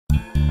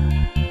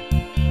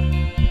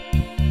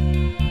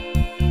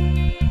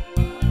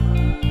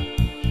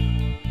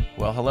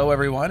Well, hello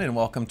everyone, and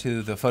welcome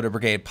to the Photo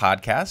Brigade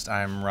podcast.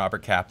 I'm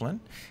Robert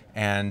Kaplan,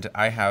 and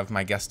I have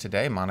my guest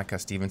today, Monica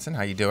Stevenson.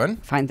 How you doing?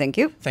 Fine, thank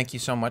you. Thank you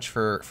so much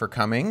for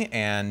coming,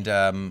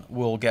 and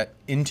we'll get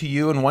into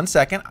you in 1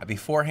 second.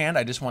 Beforehand,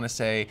 I just want to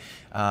say,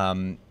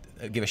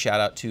 give a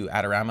shout out to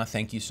Adorama.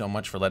 Thank you so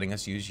much for letting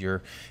us use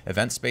your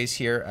event space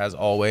here. As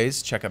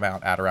always, check them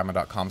out,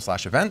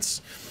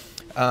 adorama.com/events.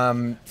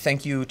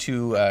 Thank you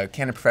to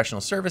Canon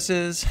Professional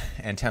Services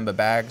and Temba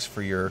Bags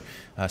for your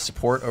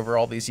support over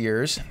all these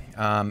years.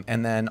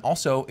 And then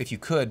also, if you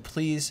could,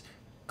 please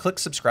click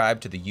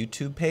subscribe to the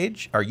YouTube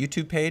page, our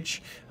YouTube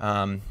page.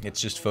 It's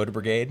just Photo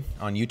Brigade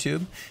on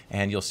YouTube,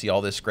 and you'll see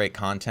all this great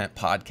content,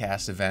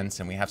 podcasts, events,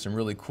 and we have some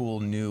really cool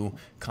new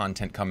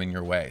content coming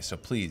your way. So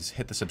please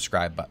hit the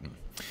subscribe button.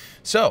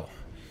 So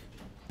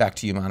back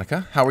to you,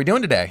 Monica. How are we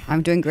doing today?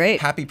 I'm doing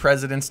great. Happy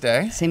President's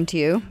Day. Same to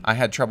you. I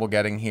had trouble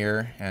getting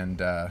here,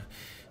 and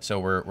so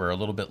we're a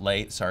little bit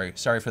late.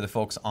 Sorry for the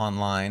folks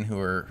online who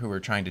are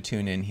trying to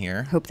tune in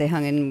here. Hope they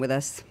hung in with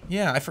us.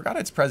 Yeah, I forgot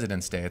it's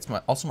President's Day. It's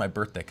also my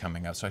birthday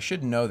coming up, so I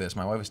should know this.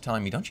 My wife was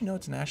telling me, "Don't you know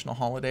it's a national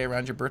holiday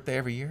around your birthday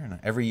every year?" And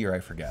every year I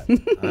forget. I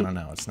don't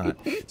know. It's not.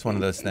 It's one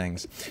of those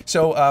things.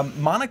 So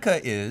Monica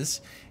is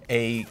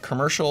a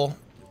commercial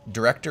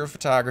director of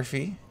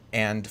photography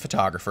and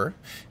photographer,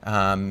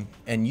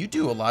 and you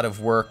do a lot of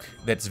work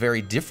that's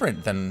very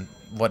different than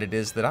what it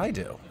is that I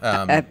do.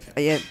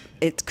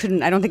 It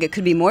couldn't. I don't think it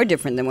could be more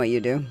different than what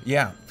you do.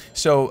 Yeah.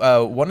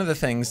 So one of the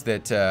things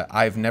that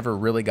I've never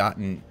really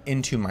gotten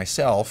into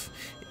myself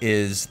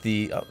is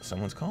the. Oh,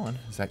 someone's calling.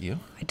 Is that you?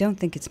 I don't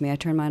think it's me. I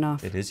turned mine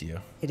off. It is you.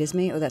 It is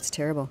me? Oh, that's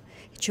terrible.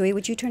 Chewy,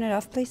 would you turn it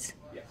off, please?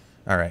 Yeah.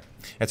 All right.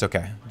 It's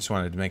okay. Just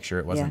wanted to make sure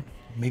it wasn't.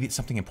 Yeah. Maybe it's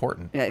something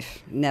important.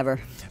 Never.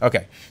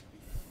 Okay.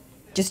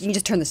 You can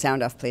just turn the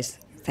sound off, please.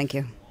 Thank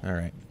you. All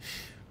right.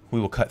 We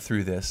will cut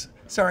through this.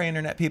 Sorry,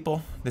 internet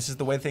people. This is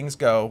the way things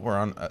go. We're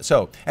on.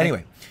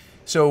 Anyway,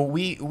 so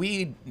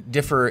we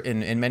differ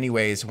in many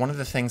ways. One of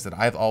the things that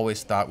I've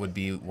always thought would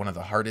be one of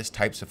the hardest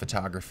types of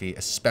photography,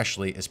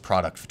 especially, is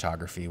product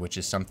photography, which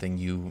is something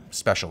you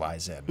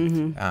specialize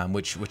in,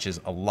 which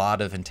is a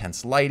lot of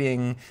intense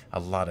lighting,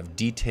 a lot of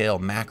detail,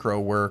 macro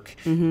work.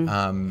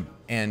 And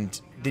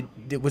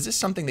was this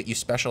something that you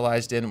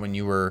specialized in when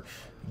you were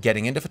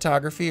getting into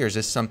photography, or is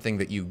this something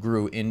that you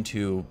grew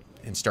into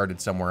and started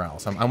somewhere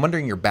else? I'm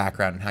wondering your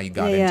background and how you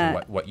got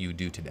into what you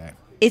do today.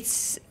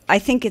 I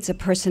think it's a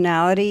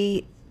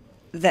personality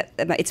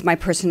it's my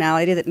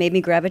personality that made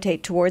me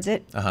gravitate towards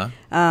it. I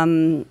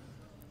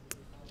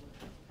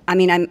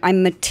mean,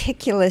 I'm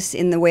meticulous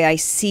in the way I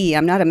see.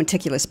 I'm not a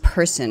meticulous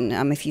person.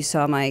 If you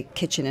saw my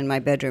kitchen in my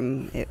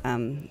bedroom,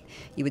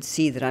 you would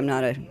see that I'm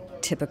not a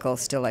typical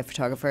still life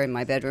photographer in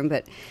my bedroom,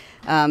 but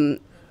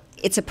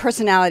it's a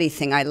personality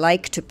thing. I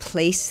like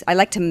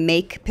to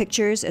make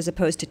pictures as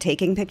opposed to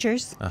taking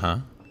pictures.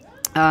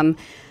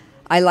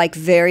 I like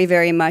very,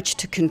 very much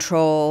to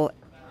control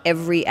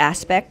every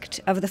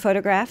aspect of the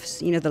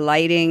photographs. You know, the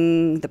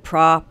lighting, the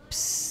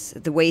props,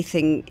 the way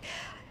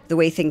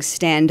things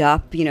stand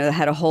up. You know,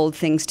 how to hold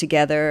things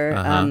together.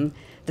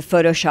 The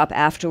Photoshop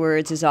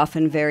afterwards is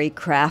often very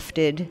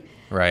crafted.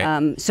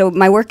 Right. So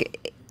my work,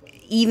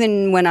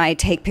 even when I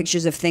take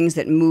pictures of things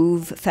that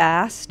move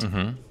fast,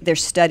 they're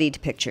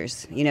studied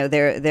pictures. You know,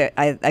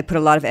 I put a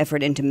lot of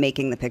effort into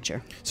making the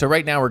picture. So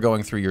right now we're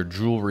going through your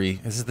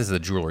jewelry. This is a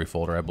jewelry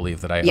folder, I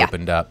believe, that I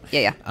opened up.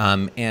 Yeah.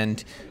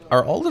 And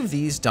are all of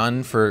these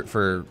done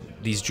for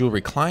these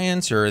jewelry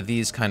clients, or are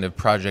these kind of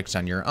projects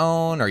on your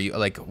own? Are you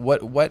like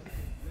what?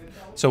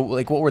 So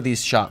like, what were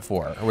these shot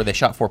for? Or were they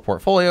shot for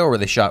portfolio, or were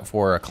they shot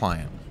for a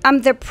client?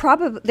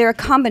 They're a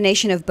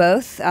combination of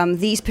both.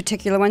 These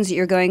particular ones that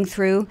you're going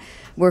through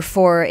were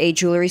for a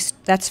jewelry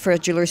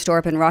store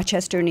up in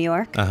Rochester, New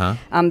York.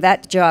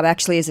 That job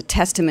actually is a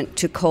testament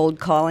to cold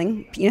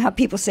calling. You know how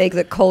people say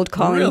that cold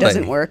calling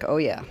doesn't work? Oh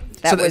yeah.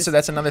 So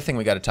that's another thing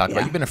we got to talk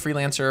about. You've been a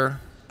freelancer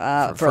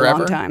for a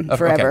long time,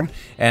 forever. Okay.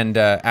 And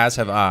as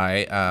have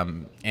I.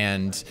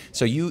 And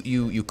so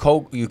you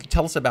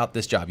tell us about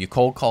this job. You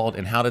cold called,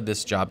 and how did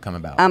this job come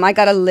about? I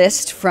got a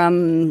list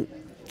from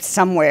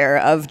somewhere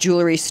of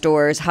jewelry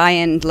stores,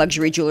 high-end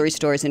luxury jewelry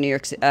stores in New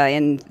York,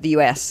 in the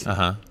U.S.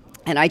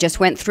 And I just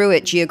went through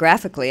it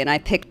geographically, and I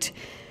picked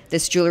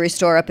this jewelry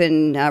store up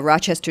in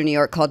Rochester, New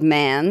York, called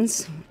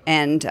Mann's.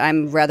 And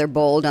I'm rather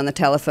bold on the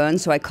telephone,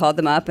 so I called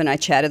them up and I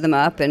chatted them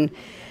up, and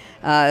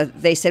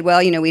they said,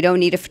 well, you know, we don't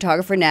need a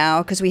photographer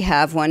now because we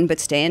have one, but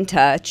stay in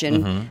touch.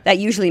 And that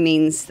usually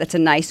means that's a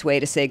nice way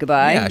to say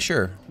goodbye. Yeah,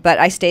 sure. But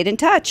I stayed in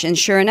touch, and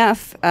sure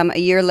enough, a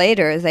year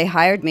later, they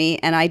hired me,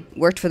 and I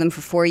worked for them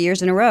for 4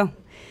 years in a row.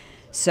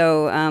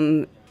 So, I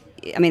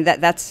mean,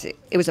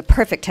 it was a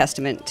perfect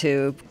testament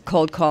to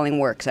cold calling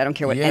works. I don't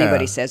care what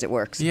anybody says, it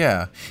works.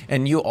 Yeah.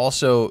 And you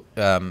also,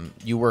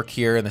 you work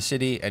here in the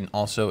city and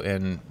also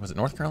in, was it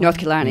North Carolina? North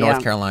Carolina,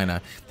 North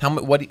Carolina.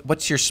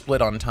 What's your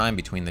split on time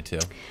between the two?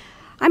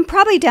 I'm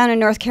probably down in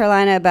North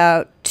Carolina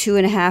about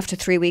 2.5 to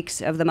 3 weeks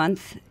of the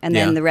month, and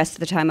then the rest of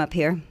the time up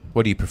here.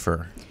 What do you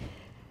prefer?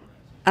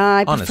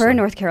 I prefer Honestly.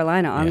 North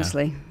Carolina,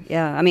 honestly.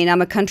 Yeah. I mean,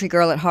 I'm a country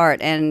girl at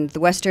heart, and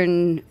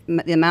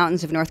the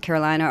mountains of North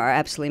Carolina are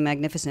absolutely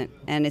magnificent.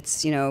 And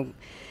it's,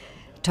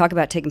 talk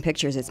about taking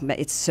pictures.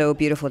 It's so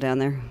beautiful down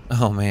there.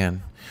 Oh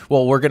man.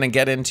 Well, we're going to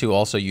get into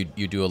also you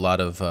do a lot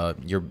of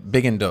you're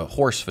big into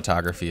horse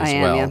photography as I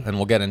am, well, yeah. and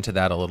we'll get into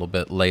that a little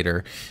bit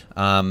later.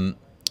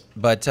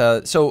 But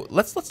so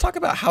let's talk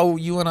about how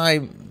you and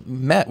I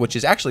met, which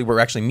is we're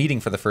actually meeting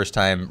for the first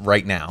time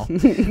right now.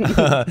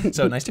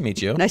 So nice to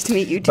meet you. Nice to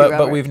meet you too, But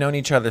Robert. we've known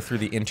each other through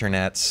the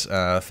internets,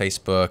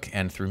 Facebook,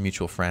 and through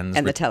mutual friends.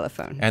 And the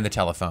telephone. And the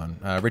telephone.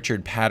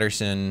 Richard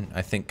Patterson,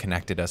 I think,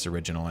 connected us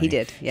originally. He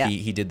did, yeah.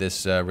 He did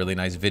this really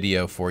nice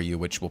video for you,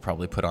 which we'll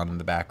probably put on in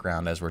the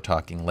background as we're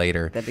talking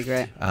later. That'd be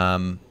great.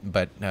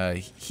 But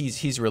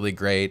he's really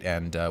great,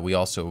 and we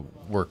also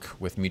work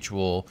with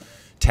mutual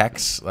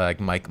techs like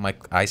Mike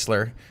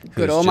Eisler,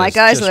 Good who's old Mike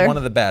just Eisler. one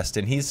of the best,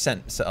 and he's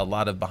sent a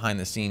lot of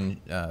behind-the-scene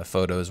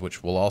photos,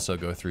 which we'll also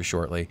go through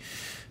shortly.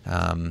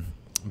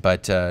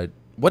 But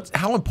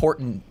how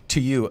important to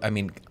you? I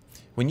mean,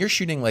 when you're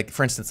shooting, like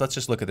for instance, let's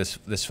just look at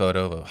this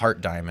photo of a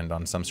heart diamond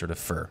on some sort of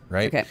fur,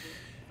 right? Okay.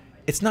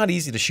 It's not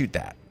easy to shoot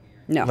that.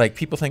 No. Like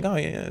people think, oh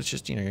yeah, it's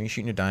just you're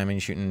shooting a diamond,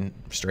 you're shooting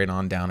straight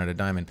on down at a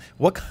diamond.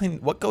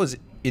 What goes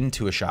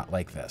into a shot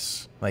like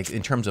this? Like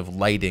in terms of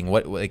lighting,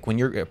 like when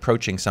you're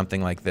approaching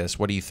something like this,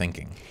 what are you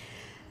thinking?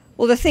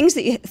 Well, the thing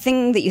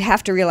that you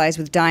have to realize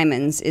with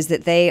diamonds is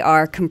that they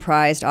are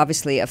comprised,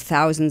 obviously, of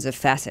thousands of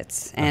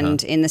facets.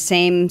 And in the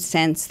same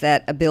sense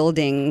that a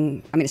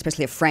building, I mean,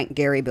 especially a Frank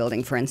Gehry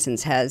building, for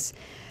instance, has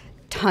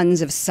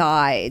tons of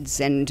sides,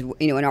 and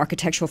an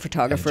architectural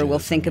photographer will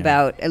think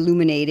about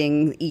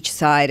illuminating each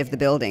side of the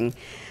building.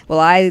 Well,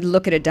 I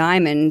look at a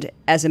diamond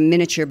as a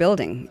miniature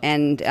building,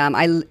 and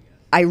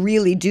I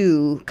really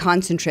do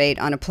concentrate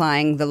on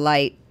applying the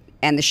light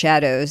and the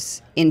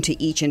shadows into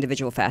each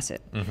individual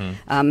facet.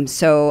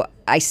 So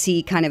I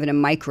see kind of in a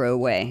micro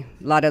way,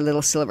 a lot of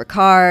little silver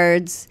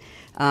cards.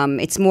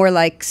 It's more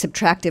like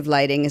subtractive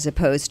lighting as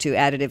opposed to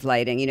additive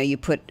lighting. You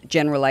put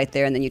general light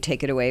there and then you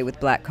take it away with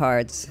black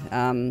cards.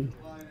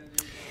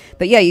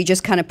 But yeah, you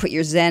just kind of put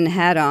your Zen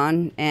hat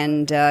on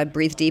and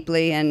breathe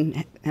deeply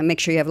and make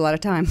sure you have a lot of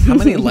time. How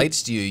many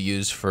lights do you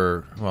use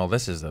for? Well,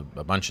 this is a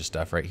bunch of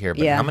stuff right here.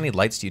 But Yeah. how many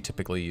lights do you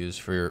typically use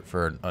for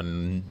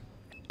an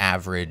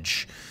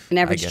average? An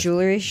average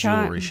jewelry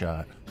shot? Jewelry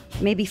shot.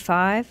 Maybe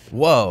 5.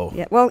 Whoa.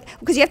 Yeah. Well,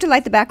 because you have to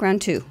light the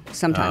background too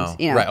sometimes.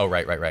 Oh, right. Oh,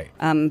 right.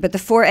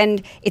 But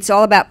and it's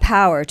all about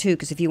power too,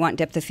 because if you want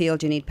depth of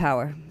field, you need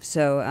power.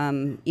 So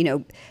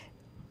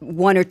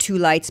 1 or 2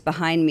 lights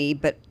behind me,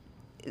 but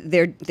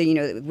they're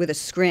with a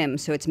scrim,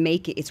 so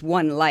it's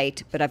one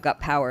light, but I've got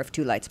power of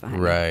 2 lights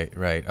behind me.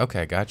 Right.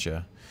 Okay,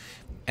 gotcha.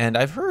 And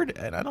I've heard,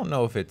 and I don't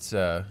know if it's.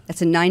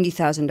 That's a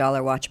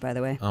 $90,000 watch, by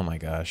the way. Oh my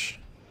gosh.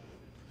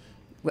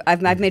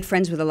 I've made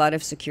friends with a lot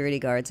of security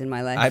guards in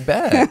my life. I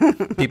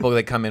bet people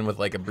that come in with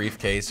like a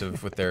briefcase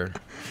with their.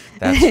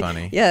 That's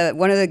funny. Yeah,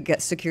 one of the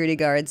security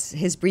guards,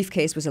 his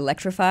briefcase was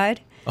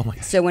electrified. Oh my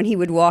gosh. So when he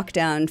would walk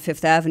down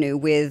Fifth Avenue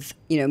with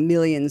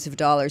millions of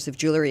dollars of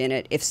jewelry in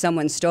it, if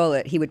someone stole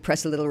it, he would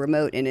press a little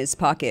remote in his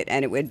pocket,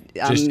 and it would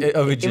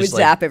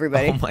zap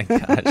everybody. Oh my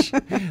gosh,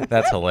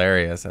 that's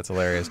hilarious. That's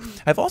hilarious.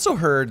 I've also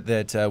heard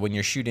that when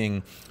you're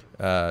shooting.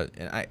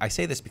 And I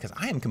say this because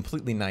I am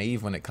completely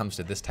naive when it comes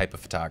to this type of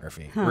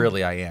photography.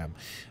 Really, I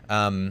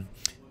am.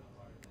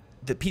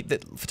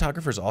 That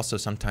photographers also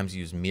sometimes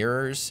use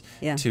mirrors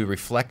to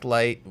reflect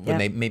light when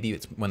maybe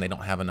it's when they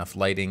don't have enough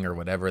lighting or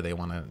whatever, they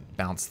want to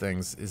bounce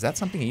things. Is that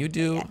something you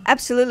do? Yeah,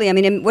 absolutely. I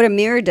mean, what a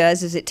mirror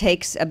does is it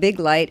takes a big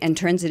light and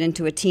turns it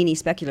into a teeny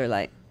specular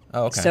light.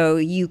 Oh, okay. So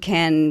you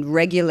can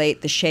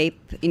regulate the shape,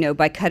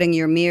 by cutting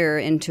your mirror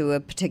into a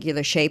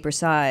particular shape or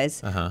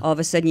size. All of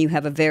a sudden you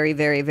have a very,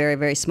 very, very,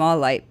 very small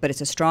light, but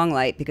it's a strong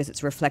light because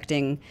it's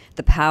reflecting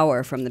the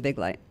power from the big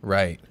light.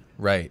 Right.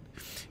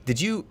 Did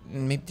you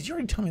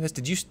already tell me this?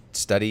 Did you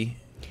study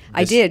this?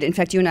 I did. In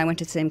fact, you and I went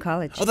to the same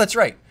college. Oh, that's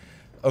right.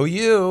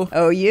 OU.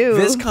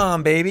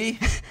 Viscom, baby.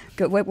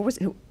 What was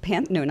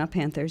it? No, not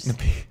Panthers.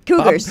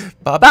 Cougars.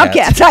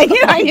 Bobcats. I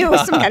knew it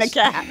was some kind of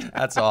cat.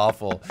 That's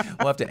awful.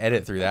 We'll have to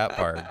edit through that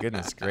part.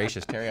 Goodness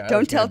gracious, Terry.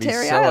 Don't tell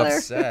Terry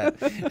Eiler's so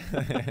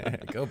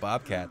upset. Go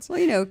Bobcats.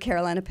 Well,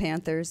 Carolina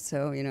Panthers,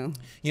 so.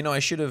 I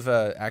should have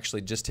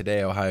actually just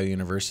today, Ohio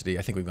University,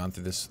 I think we've gone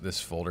through this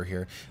folder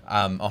here.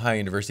 Ohio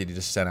University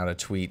just sent out a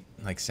tweet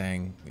like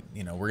saying,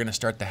 we're going to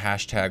start the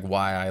hashtag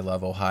Why I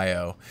Love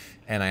Ohio.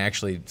 And I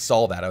actually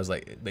saw that. I was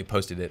like, they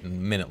posted it, and a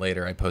minute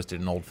later I posted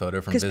an old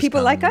photo from Viscom. Because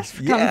people like us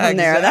come from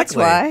there. Exactly. That's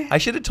why. I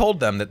should have told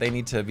them that they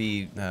need to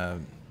be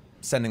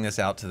sending this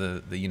out to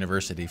the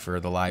university for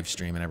the live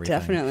stream and everything.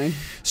 Definitely.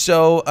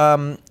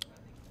 So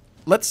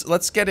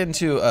let's get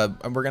into.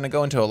 We're going to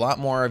go into a lot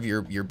more of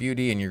your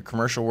beauty and your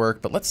commercial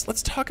work, but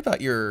let's talk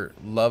about your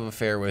love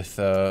affair with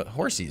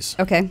horsies.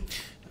 Okay.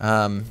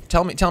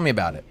 Tell me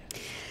about it.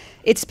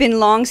 It's been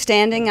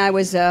long-standing. I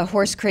was a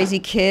horse-crazy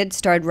kid,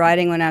 started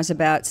riding when I was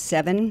about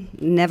 7.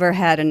 Never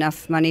had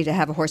enough money to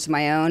have a horse of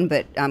my own,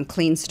 but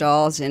cleaned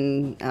stalls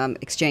in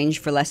exchange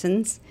for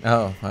lessons.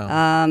 Oh,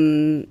 wow.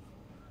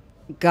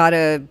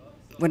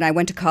 when I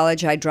went to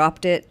college, I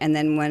dropped it, and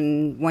then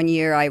when one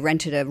year I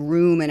rented a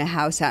room in a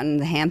house out in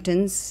the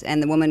Hamptons,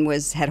 and the woman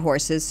had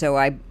horses, so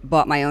I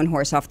bought my own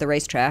horse off the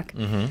racetrack.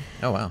 Mm-hmm.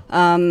 Oh, wow.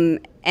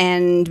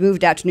 And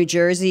moved out to New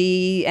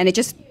Jersey, and it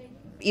just,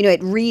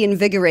 it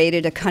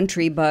reinvigorated a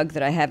country bug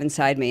that I have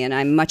inside me, and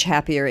I'm much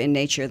happier in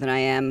nature than I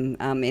am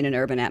in an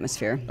urban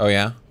atmosphere. Oh,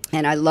 yeah?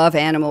 And I love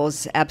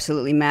animals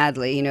absolutely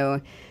madly.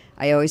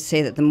 I always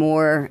say that the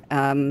more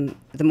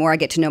I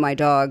get to know my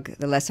dog,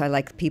 the less I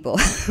like people.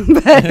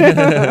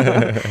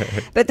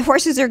 But the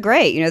horses are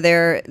great.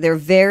 They're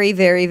very,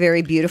 very,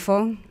 very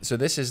beautiful. So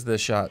this is the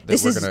shot that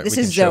This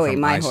is Zoe,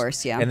 my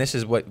horse. Yeah. And this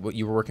is what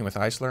you were working with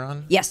Eisler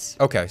on? Yes.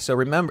 Okay. So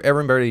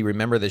everybody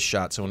remember this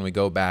shot. So when we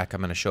go back, I'm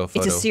going to show a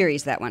photo. It's a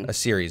series, that one. A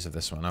series of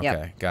this one. Okay.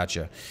 Yep.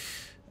 Gotcha.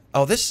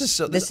 Oh, this is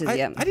so. I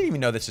yep. didn't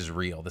even know this is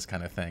real. This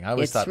kind of thing. I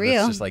always It's thought real.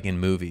 this was just like in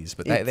movies,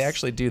 but they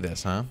actually do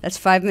this, huh? That's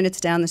 5 minutes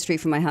down the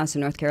street from my house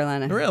in North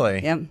Carolina.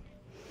 Really? Yep.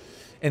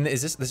 And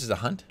this is a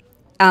hunt?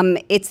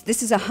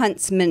 This is a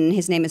huntsman.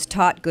 His name is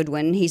Tot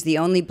Goodwin. He's the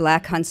only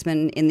black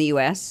huntsman in the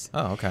U.S.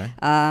 Oh, okay.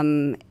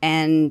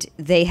 And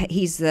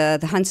he's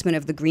the huntsman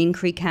of the Green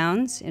Creek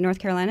Hounds in North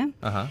Carolina.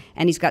 Uh-huh.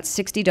 And he's got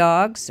 60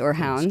 dogs or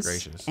hounds.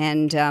 Gracious.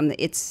 And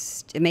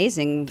it's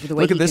amazing the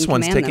way Look at this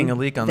one's command taking them.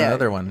 a leak on the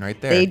other one right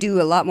there. They do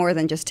a lot more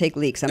than just take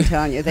leaks, I'm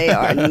telling you. They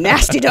are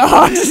nasty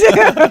dogs.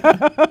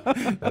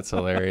 That's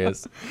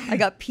hilarious. I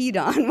got peed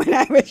on when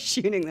I was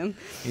shooting them.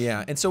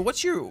 Yeah. And so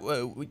what's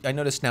your I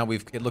noticed now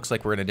it looks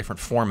like we're in a different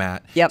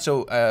format. Yep.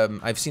 So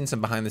I've seen some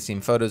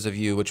behind-the-scene photos of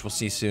you, which we'll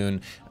see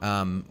soon.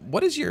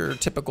 What is your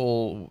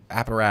typical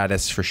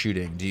apparatus for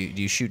shooting? Do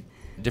you shoot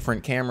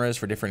different cameras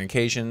for different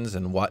occasions,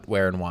 and what,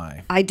 where, and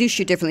why? I do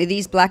shoot differently.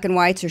 These black and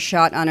whites are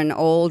shot on an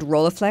old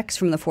Rolleiflex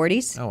from the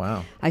 40s. Oh,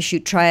 wow. I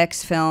shoot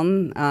Tri-X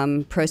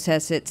film,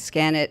 process it,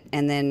 scan it,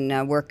 and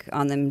then work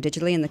on them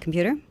digitally in the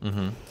computer.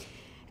 Mm-hmm.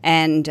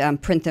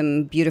 And print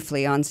them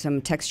beautifully on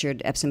some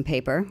textured Epsom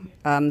paper.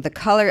 The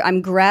color,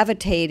 I'm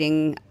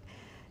gravitating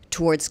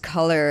towards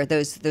color,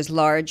 those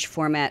large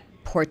format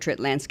portrait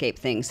landscape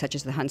things, such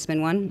as the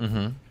Huntsman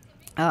one.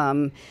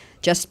 Mm-hmm.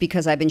 Just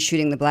because I've been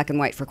shooting the black and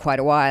white for quite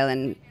a while,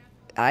 and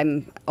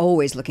I'm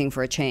always looking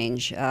for a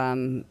change.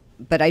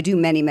 But I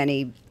do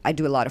I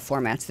do a lot of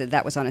formats.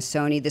 That was on a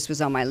Sony. This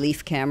was on my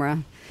Leaf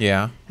camera.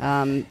 Yeah.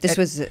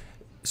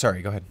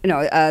 Sorry, go ahead.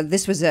 No,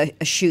 this was a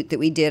shoot that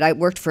we did. I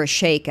worked for a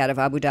sheikh out of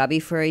Abu Dhabi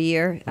for a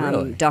year,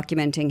 really?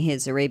 Documenting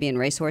his Arabian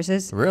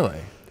racehorses. Really?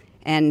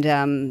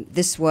 And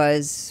this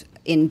was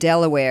in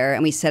Delaware,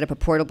 and we set up a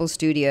portable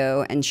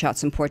studio and shot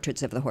some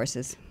portraits of the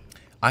horses.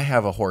 I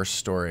have a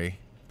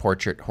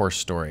portrait horse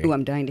story. Ooh,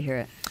 I'm dying to hear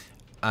it.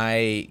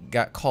 I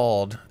got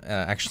called,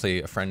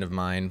 actually a friend of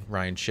mine,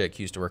 Ryan Schick,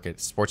 used to work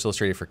at Sports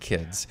Illustrated for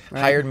Kids,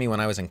 hired me when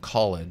I was in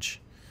college.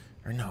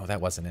 Or no, that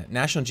wasn't it.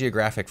 National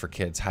Geographic for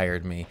Kids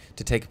hired me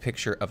to take a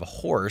picture of a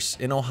horse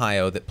in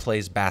Ohio that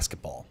plays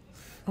basketball.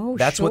 Oh,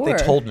 That's sure. what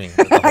they told me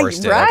that the horse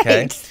did,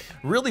 okay? Right.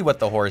 Really what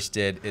the horse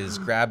did is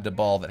grabbed a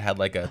ball that had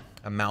like a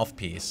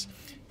mouthpiece,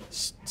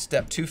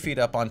 stepped 2 feet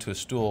up onto a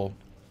stool,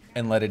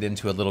 and let it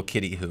into a little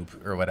kiddie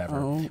hoop or whatever,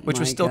 which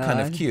was still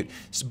kind of cute.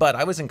 But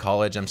I was in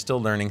college. I'm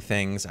still learning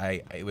things.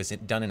 It was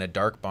done in a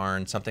dark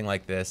barn, something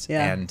like this,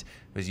 and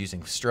I was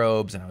using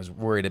strobes, and I was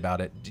worried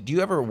about it. Did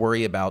you ever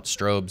worry about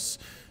strobes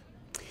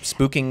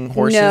spooking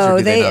horses? No, or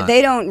do they not?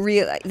 They don't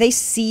they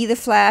see the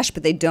flash,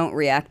 but they don't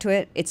react to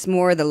it. It's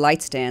more the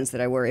light stands that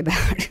I worry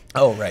about.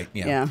 Oh, right,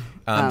 yeah.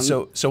 Yeah.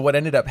 So what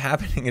ended up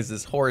happening is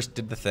this horse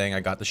did the thing.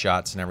 I got the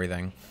shots and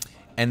everything,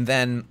 and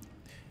then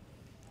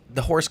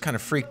the horse kind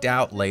of freaked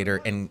out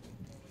later and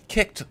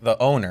kicked the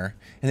owner,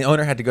 and the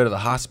owner had to go to the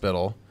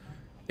hospital.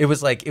 It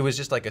was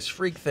just like a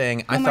freak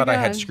thing. I thought I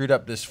had screwed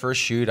up this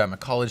first shoot. I'm a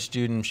college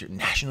student, shooting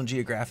National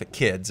Geographic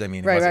Kids. I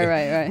mean, right.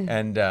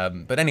 And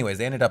but anyways,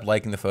 they ended up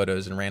liking the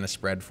photos and ran a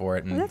spread for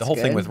it. And the whole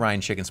thing with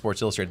Ryan Schick and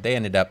Sports Illustrated, they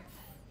ended up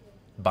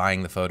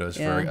buying the photos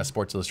for a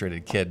Sports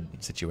Illustrated kid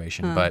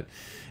situation. But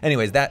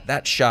anyways,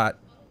 that shot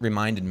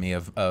reminded me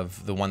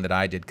of the one that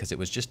I did because it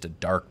was just a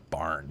dark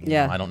barn. You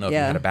know? I don't know if you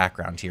had a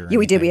background here. Yeah,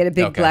 we did. We had a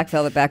big black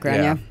velvet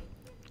background.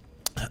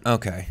 Yeah.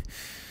 Okay.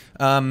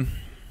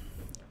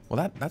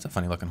 Well, that's a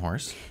funny looking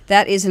horse.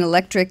 That is an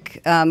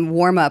electric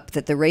warm up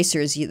that the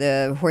racers,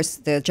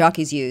 the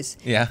jockeys use.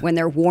 Yeah. When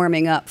they're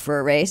warming up for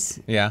a race.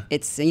 Yeah.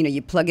 It's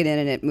you plug it in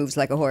and it moves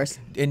like a horse.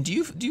 And do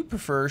you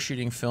prefer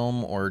shooting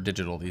film or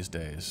digital these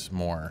days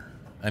more?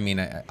 I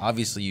mean,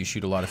 obviously you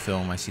shoot a lot of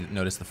film.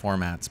 Notice the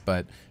formats,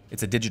 but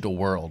it's a digital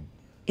world.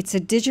 It's a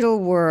digital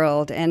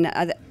world,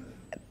 and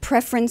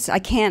preference. I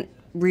can't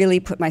really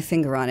put my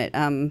finger on it.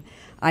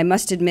 I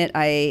must admit,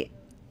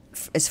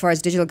 as far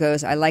as digital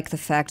goes, I like the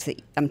fact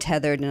that I'm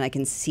tethered and I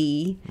can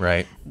see.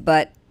 Right.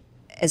 But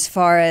as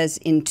far as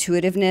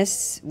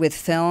intuitiveness with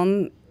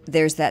film,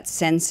 there's that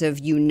sense of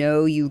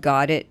you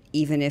got it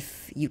even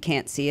if you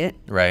can't see it.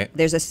 Right.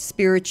 There's a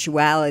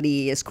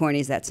spirituality, as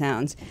corny as that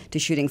sounds, to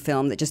shooting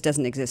film that just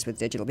doesn't exist with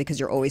digital because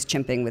you're always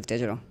chimping with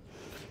digital.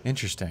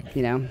 Interesting.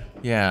 You know?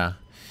 Yeah.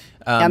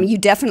 You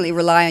definitely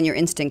rely on your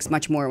instincts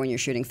much more when you're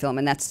shooting film,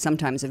 and that's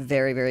sometimes a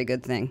very, very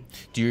good thing.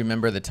 Do you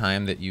remember the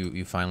time that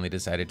you finally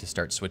decided to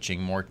start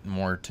switching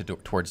more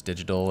towards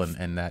digital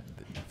and that?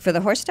 For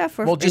the horse stuff,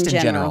 or well, just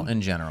in general?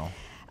 In general.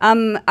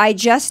 I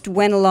just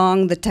went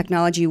along the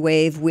technology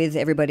wave with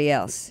everybody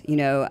else. You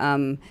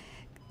know,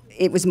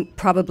 it was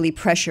probably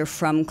pressure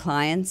from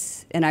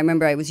clients, and I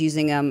remember I was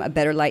using a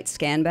Better Light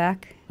scan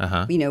back.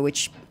 You know,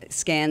 which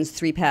scans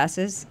 3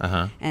 passes,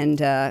 and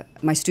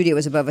my studio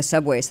was above a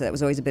subway, so that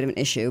was always a bit of an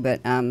issue.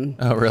 But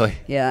oh, really?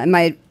 Yeah,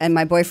 and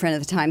my boyfriend at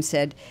the time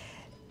said,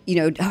 you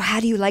know, oh,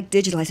 how do you like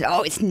digital? I said,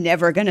 oh, it's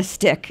never gonna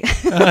stick.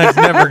 It's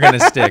never gonna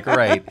stick,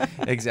 right?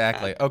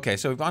 Exactly. Okay,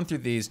 so we've gone through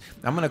these.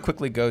 I'm gonna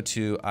quickly go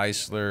to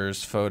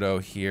Eisler's photo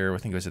here. I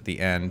think it was at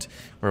the end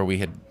where we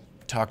had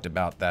talked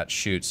about that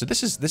shoot. So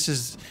this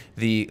is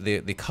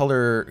the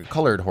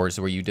colored horse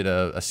where you did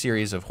a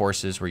series of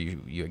horses where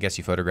you I guess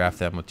you photographed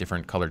them with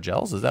different colored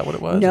gels. Is that what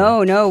it was?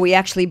 No, we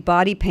actually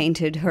body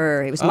painted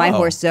her. It was my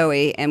horse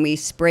Zoe, and we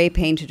spray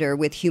painted her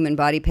with human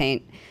body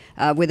paint.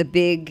 With a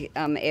big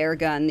air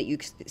gun that you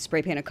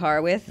spray paint a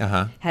car with.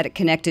 Had it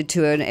connected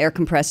to an air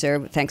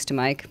compressor, thanks to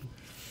Mike,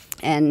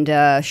 and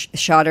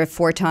shot her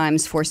 4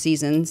 times, 4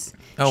 seasons.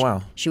 Oh,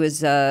 wow. She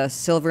was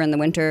silver in the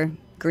winter,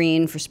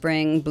 green for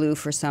spring, blue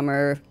for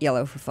summer,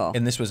 yellow for fall.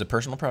 And this was a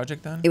personal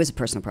project then? It was a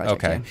personal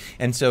project. Okay. Yeah.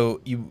 And so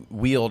you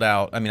wheeled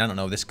out. I mean, I don't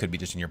know. This could be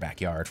just in your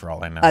backyard for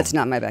all I know. It's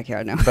not in my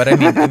backyard, no. But I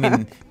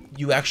mean,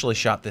 you actually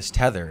shot this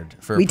tethered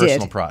for a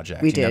personal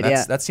project. We did.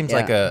 Yeah. That seems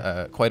like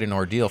a quite an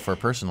ordeal for a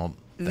personal.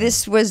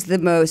 This was the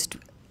most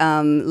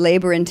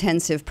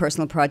labor-intensive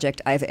personal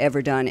project I've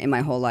ever done in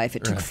my whole life.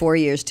 It took 4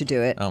 years to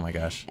do it. Oh my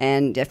gosh!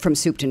 And from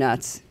soup to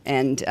nuts,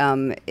 and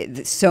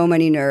so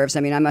many nerves. I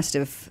mean,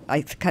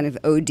 I kind of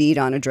OD'd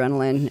on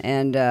adrenaline,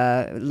 and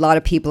a lot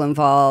of people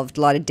involved,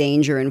 a lot of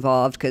danger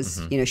involved, because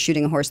you know,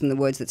 shooting a horse in the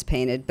woods that's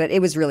painted. But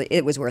it was worth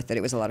it.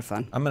 It was a lot of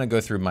fun. I'm going to go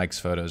through Mike's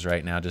photos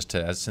right now, just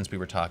to since we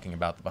were talking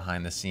about the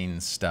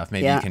behind-the-scenes stuff.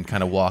 Maybe you can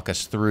kind of walk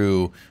us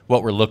through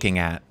what we're looking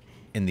at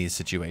in these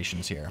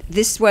situations here.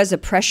 This was a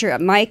pressure.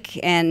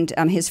 Mike and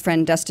his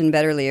friend Dustin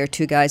Betterly are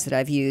 2 guys that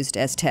I've used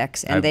as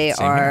techs, and they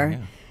are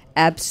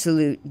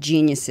absolute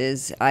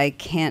geniuses. I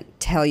can't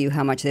tell you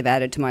how much they've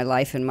added to my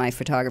life and my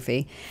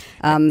photography.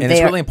 And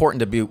it's really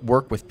important to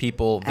work with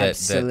people that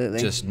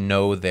just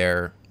know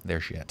their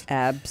shit.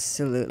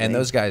 Absolutely. And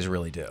those guys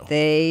really do.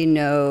 They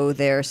know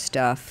their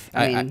stuff.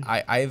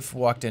 I've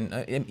walked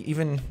in,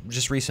 even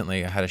just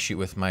recently, I had a shoot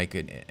with Mike,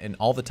 and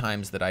all the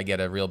times that I get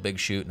a real big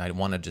shoot and I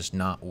want to just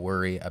not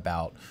worry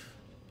about,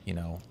 you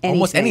know,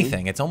 almost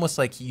anything. It's almost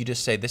like you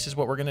just say, this is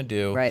what we're going to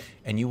do. Right.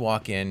 And you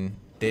walk in,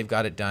 they've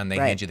got it done, they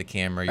hand you the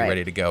camera, you're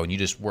ready to go, and you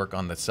just work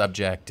on the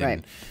subject.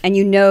 And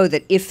you know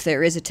that if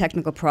there is a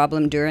technical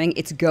problem during,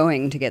 it's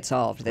going to get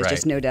solved. There's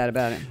just no doubt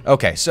about it.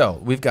 Okay, so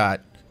we've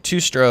got 2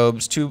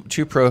 strobes,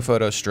 two Pro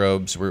Photo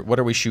strobes. What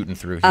are we shooting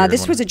through here?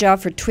 This was a job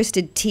for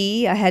Twisted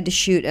Tea. I had to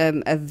shoot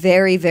a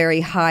very,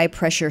 very high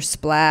pressure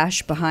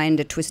splash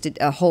behind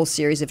a whole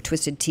series of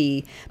Twisted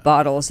Tea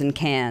bottles and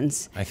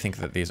cans. I think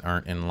that these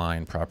aren't in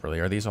line properly.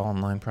 Are these all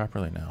in line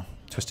properly? No.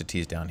 Twisted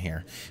Tea's down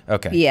here.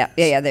 Okay. Yeah,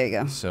 there you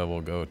go. So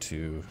we'll go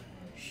to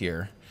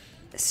here.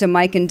 So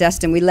Mike and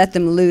Dustin, we let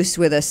them loose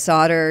with a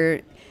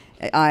soldering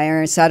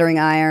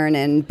iron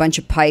and a bunch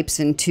of pipes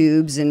and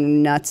tubes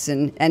and nuts,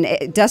 and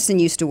Dustin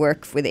used to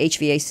work with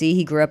HVAC.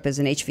 He grew up as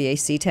an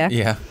HVAC tech.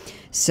 Yeah.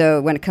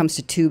 So when it comes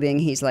to tubing,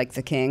 he's like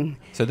the king.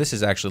 So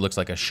this actually looks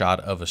like a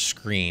shot of a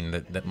screen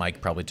that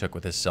Mike probably took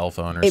with his cell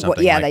phone or something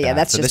like that. Yeah,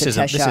 that's just a test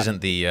shot. This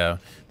isn't the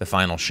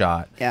final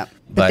shot. Yeah.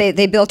 But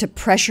they built a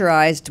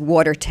pressurized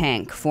water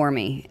tank for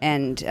me,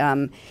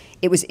 and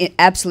it was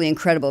absolutely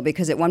incredible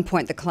because at one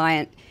point the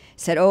client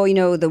said, oh, you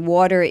know, the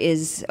water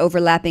is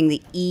overlapping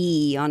the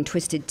E on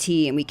Twisted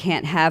Tea, and we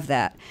can't have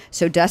that.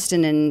 So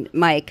Dustin and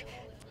Mike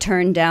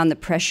turned down the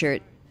pressure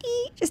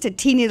just a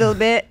teeny little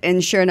bit,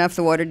 and sure enough,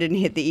 the water didn't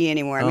hit the E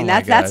anymore. I mean,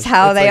 that's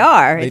how they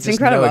are. It's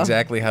incredible. They just know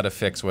exactly how to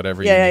fix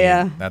whatever you need.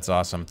 Yeah. That's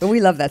awesome. But we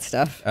love that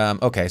stuff.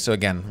 Okay, so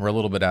again, we're a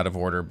little bit out of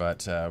order,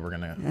 but we're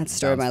gonna. That's the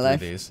story of my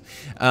life. These.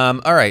 All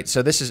right,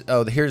 so this is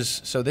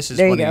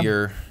one of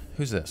your.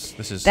 Who's this?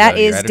 That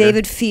is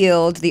David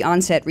Field, the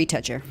on-set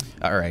retoucher.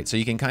 All right, so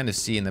you can kind of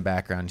see in the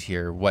background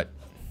here what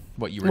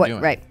you were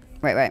doing. Right.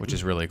 Which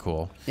is really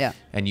cool. Yeah.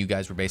 And you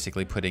guys were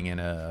basically putting in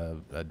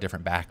a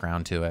different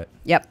background to it.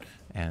 Yep.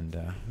 And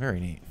very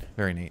neat,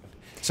 very neat.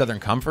 Southern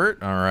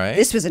Comfort, all right.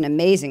 This was an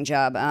amazing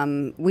job.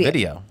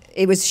 Video.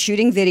 It was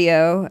shooting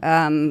video,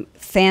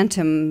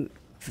 Phantom,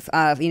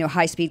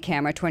 high-speed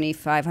camera,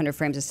 2,500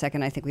 frames a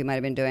second, I think we might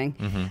have been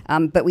doing.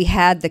 But we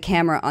had the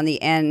camera on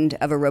the end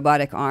of a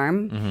robotic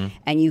arm,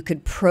 and you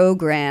could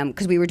program,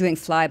 because we were doing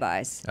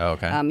flybys,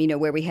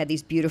 where we had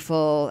these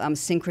beautiful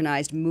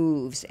synchronized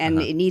moves, and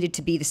it needed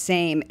to be the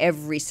same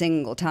every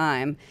single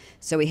time.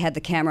 So we had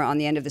the camera on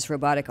the end of this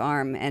robotic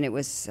arm, and it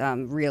was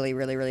really,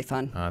 really, really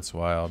fun. Oh, that's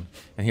wild.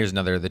 And here's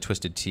the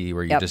Twisted Tea,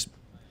 where you just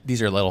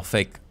these are little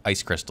fake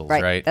ice crystals,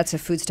 Right. right? That's a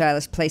food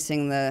stylist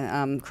placing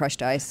the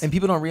crushed ice. And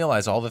people don't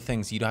realize all the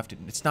things you don't have to.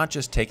 It's not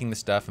just taking the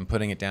stuff and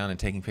putting it down and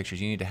taking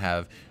pictures. You need to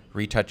have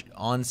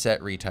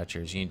on-set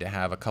retouchers. You need to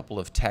have a couple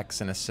of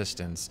techs and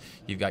assistants.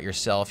 You've got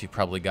yourself. You've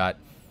probably got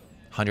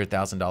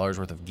 $100,000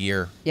 worth of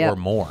gear or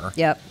more.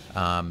 Yep.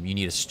 You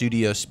need a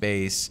studio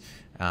space.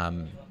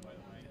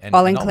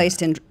 All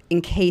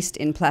encased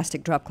in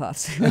plastic drop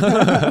cloths.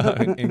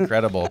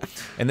 Incredible.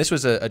 And this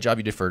was a job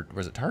you did for,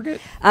 was it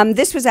Target?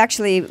 This was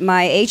actually,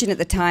 my agent at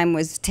the time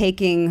was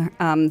taking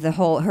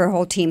her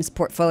whole team's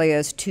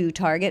portfolios to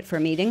Target for a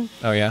meeting.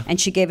 Oh, yeah? And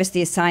she gave us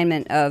the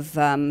assignment of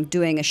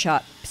doing a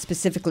shot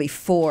specifically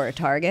for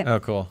Target. Oh,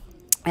 cool.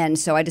 And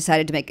so I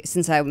decided to make,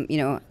 since I'm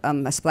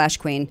a splash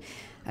queen,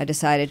 I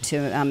decided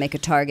to make a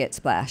Target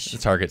splash. The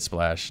Target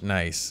splash,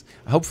 nice.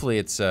 Hopefully,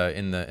 it's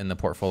in the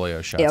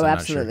portfolio shots. Yeah, I'm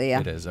absolutely,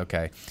 not sure yeah. It is,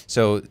 okay.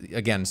 So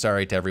again,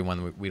 sorry to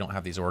everyone, we don't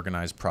have these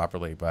organized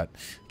properly, but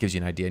it gives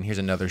you an idea. And here's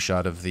another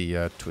shot of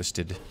the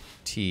twisted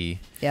T.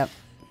 Yep.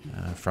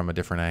 From a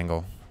different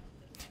angle.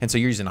 And so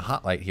you're using a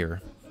hot light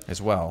here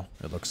as well.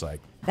 It looks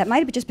like That might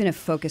have just been a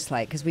focus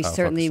light because we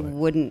certainly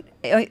wouldn't.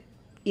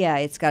 Yeah,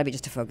 it's got to be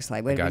just a focus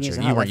light. We gotcha. use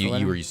a hot light for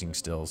You were using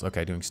stills.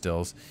 Okay, doing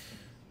stills.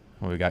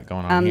 What we got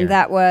going on here?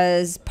 That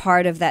was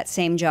part of that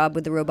same job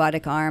with the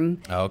robotic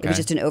arm. Oh, okay. It was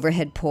just an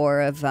overhead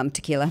pour of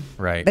tequila.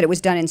 Right. But it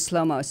was done in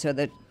slow-mo, so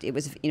that it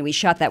was, we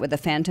shot that with the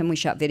Phantom. We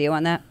shot video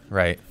on that.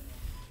 Right.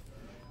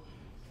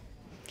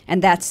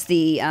 And that's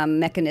the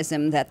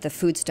mechanism that the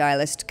food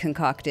stylist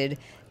concocted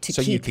to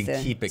so keep you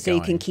can keep it so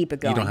going. you can keep it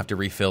going. You don't have to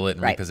refill it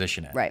and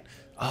reposition it. Right.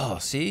 Oh,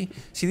 see,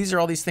 these are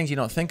all these things you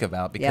don't think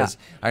about because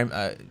I'm.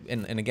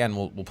 And again,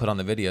 we'll put on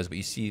the videos, but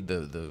you see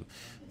the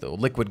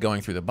liquid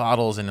going through the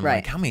bottles, and I'm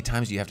like, how many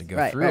times do you have to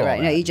go through all that?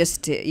 No, you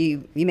just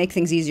you make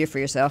things easier for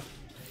yourself.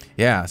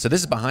 Yeah. So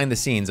this is behind the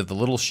scenes of the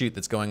little shoot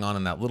that's going on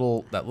in that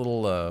little.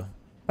 Oh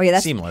yeah,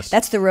 that's seamless.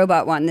 That's the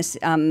robot one. This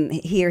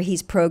here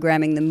he's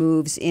programming the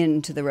moves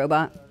into the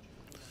robot.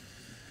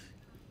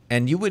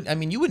 And you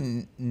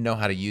wouldn't know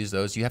how to use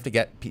those. You have to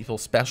get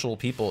special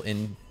people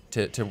in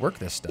to work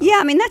this stuff. Yeah,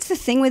 I mean, that's the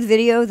thing with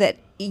video, that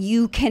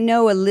you can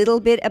know a little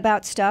bit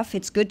about stuff.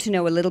 It's good to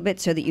know a little bit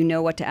so that you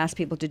know what to ask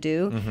people to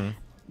do. Mm-hmm.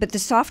 But the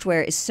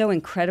software is so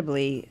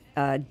incredibly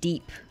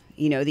deep,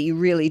 that you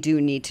really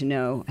do need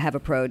to have a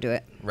pro do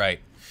it.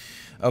 Right.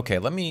 Okay,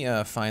 let me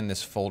find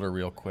this folder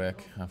real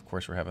quick. Of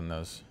course, we're having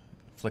those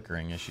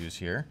flickering issues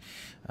here.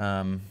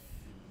 Where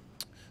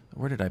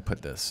did I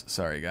put this?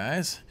 Sorry,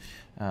 guys.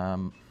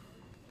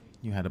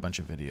 You had a bunch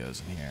of videos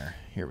in here.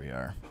 Here we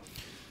are.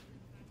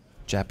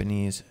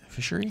 Japanese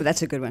fishery? Oh,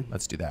 that's a good one.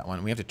 Let's do that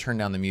one. We have to turn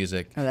down the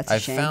music. Oh, that's a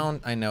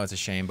shame. I know it's a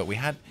shame, but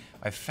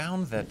I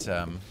found that,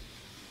 and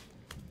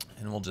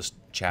we'll just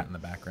chat in the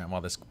background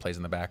while this plays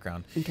in the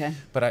background. Okay.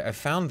 But I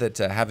found that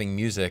having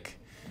music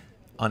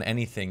on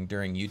anything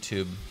during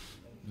YouTube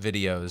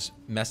videos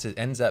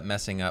ends up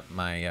messing up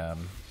my...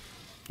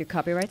 your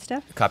copyright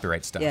stuff?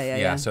 Copyright stuff.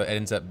 Yeah. So it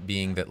ends up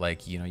being that,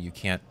 like, you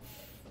can't...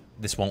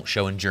 This won't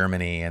show in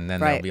Germany, and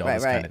then there'll be all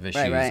these kind of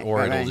issues,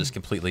 or it'll just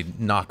completely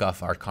knock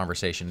off our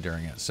conversation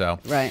during it. So,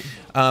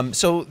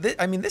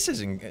 this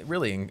is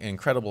really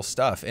incredible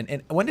stuff.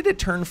 And when did it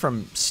turn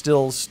from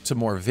stills to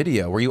more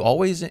video? Were you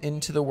always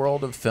into the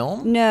world of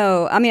film?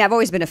 No, I mean, I've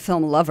always been a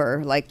film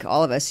lover, like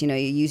all of us. You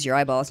use your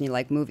eyeballs and you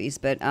like movies,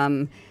 but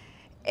when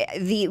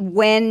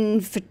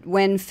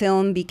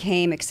film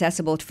became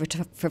accessible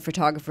for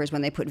photographers,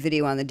 when they put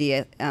video on the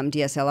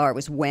DSLR,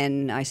 was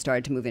when I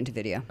started to move into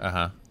video.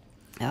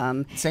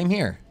 Same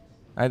here.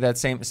 I had that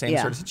same sort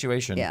of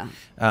situation. Yeah.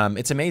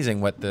 It's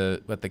amazing what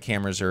the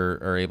cameras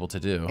are able to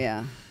do.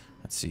 Yeah.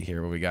 Let's see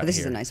here what we got. This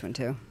is a nice one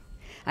too.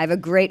 I have a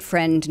great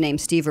friend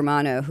named Steve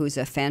Romano who's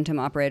a Phantom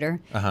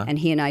operator, and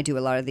he and I do a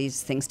lot of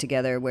these things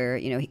together. Where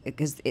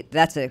because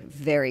that's a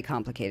very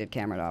complicated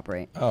camera to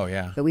operate. Oh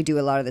yeah. But we do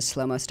a lot of the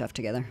slow-mo stuff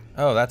together.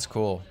 Oh, that's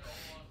cool.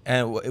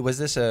 And was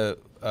this a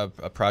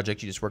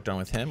project you just worked on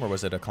with him, or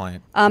was it a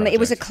client project? It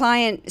was a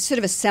client, sort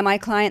of a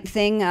semi-client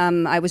thing.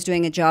 I was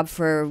doing a job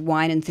for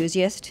Wine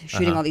Enthusiast,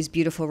 shooting all these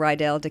beautiful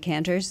Rydell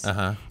decanters.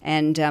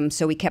 And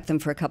so we kept them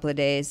for a couple of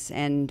days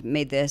and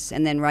made this.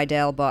 And then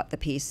Rydell bought the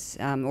piece,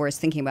 or is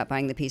thinking about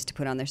buying the piece to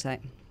put on their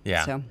site.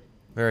 Yeah, so.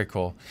 Very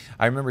cool.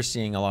 I remember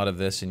seeing a lot of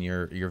this in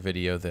your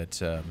video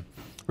that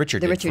Richard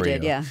did for you.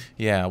 Yeah.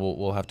 Yeah,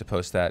 we'll have to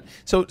post that.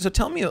 So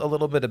tell me a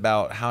little bit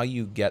about how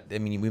you get,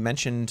 we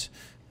mentioned...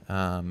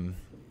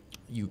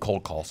 you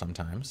cold call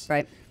sometimes.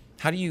 Right.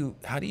 How do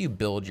you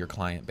build your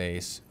client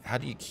base? How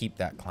do you keep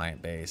that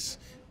client base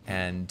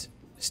and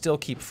still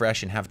keep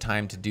fresh and have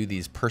time to do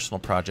these personal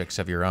projects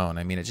of your own?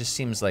 It just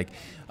seems like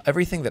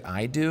everything that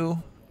I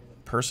do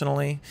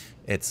personally,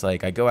 it's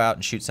like I go out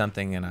and shoot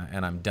something and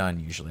I'm done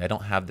usually. I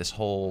don't have this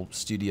whole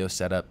studio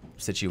setup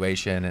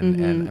situation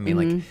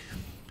like,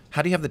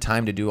 how do you have the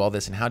time to do all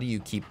this, and how do you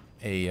keep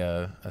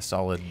a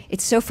solid...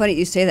 It's so funny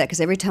you say that,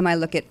 because every time I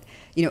look at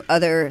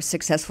other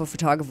successful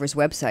photographers'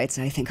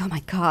 websites, I think, oh my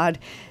God,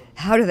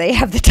 how do they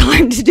have the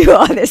time to do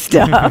all this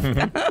stuff?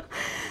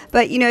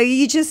 But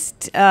you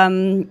just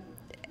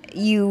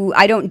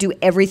I don't do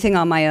everything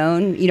on my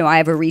own. You know, I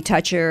have a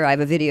retoucher, I have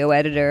a video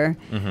editor.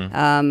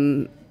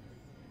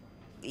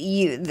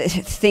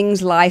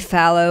 Things lie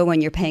fallow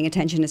when you're paying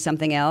attention to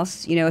something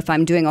else. You know, if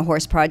I'm doing a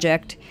horse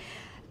project,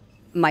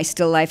 my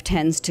still life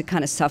tends to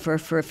kind of suffer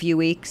for a few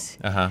weeks.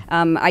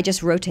 I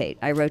just rotate.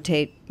 I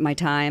rotate my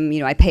time.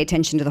 You know, I pay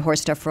attention to the horse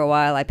stuff for a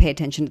while. I pay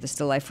attention to the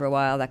still life for a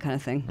while, that kind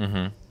of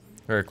thing.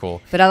 Very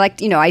cool. But I like,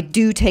 you know, I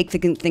do take the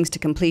things to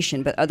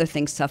completion, but other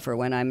things suffer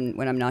when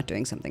I'm not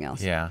doing something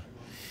else. Yeah.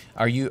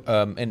 Are you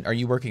are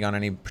you working on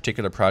any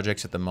particular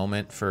projects at the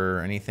moment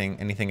for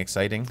anything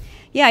exciting?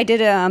 Yeah, I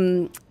did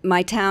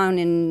my town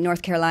in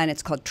North Carolina.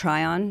 It's called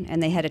Tryon,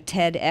 and they had a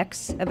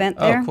TEDx event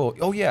there. Oh, cool.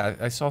 Oh, yeah,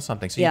 I saw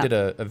something. So you did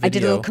a video. I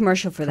did a little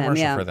commercial for them.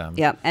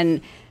 Yeah,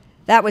 and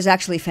that was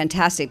actually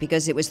fantastic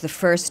because it was the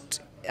first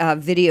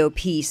video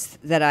piece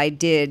that I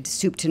did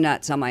soup to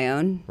nuts on my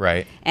own.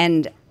 Right.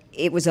 And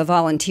it was a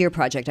volunteer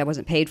project. I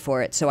wasn't paid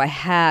for it, so I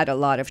had a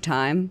lot of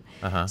time.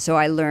 So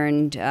I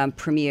learned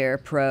Premiere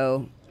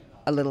Pro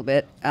a little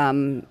bit,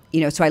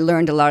 you know, so I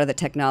learned a lot of the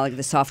technology,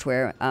 the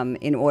software,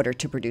 in order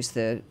to produce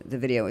the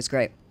video. It was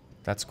great.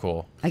 That's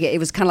cool. It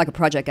was kind of like a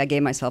project I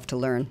gave myself to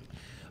learn.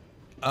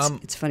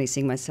 It's funny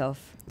seeing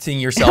myself. Seeing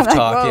yourself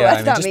talk, like, yeah.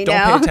 That's not just me don't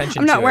now. pay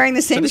attention I'm to not wearing it.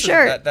 the same this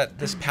shirt.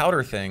 This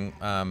powder thing,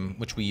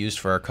 which we used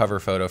for our cover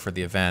photo for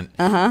the event,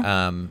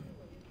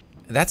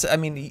 I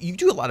mean, you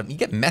do you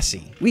get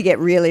messy. We get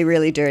really,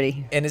 really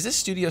dirty. And is this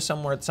studio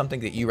somewhere something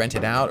that you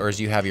rented out, or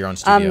do you have your own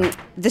studio?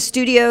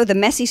 The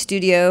messy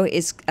studio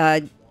is,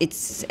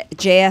 it's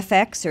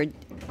JFX, or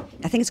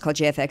I think it's called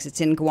JFX. It's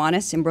in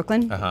Gowanus in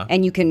Brooklyn,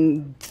 and you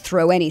can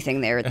throw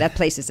anything there. That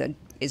place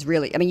is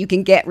really, I mean, you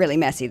can get really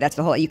messy. That's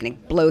the whole, you can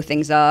blow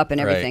things up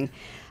and everything.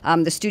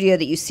 Right. The studio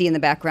that you see in the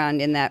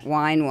background in that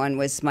wine one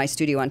was my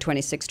studio on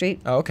 26th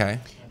Street. Oh, okay.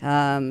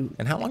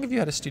 And how long have you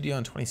had a studio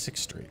on 26th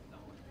Street?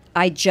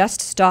 I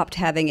just stopped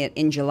having it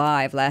in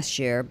July of last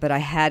year, but I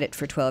had it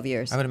for 12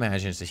 years. I would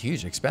imagine it's a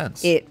huge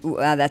expense.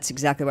 That's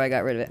exactly why I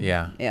got rid of it.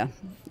 Yeah. Yeah.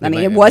 I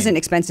mean, it wasn't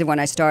expensive when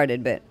I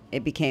started, but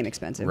it became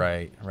expensive.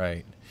 Right,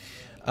 right.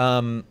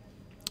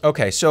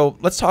 Okay, so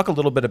let's talk a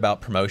little bit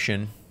about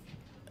promotion,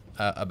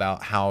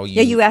 about how you...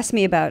 Yeah, you asked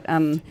me about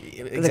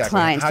exactly. the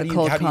clients, the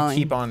cold calling.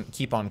 How do you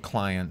keep on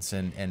clients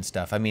and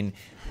stuff? I mean,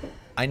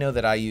 I know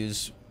that I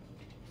use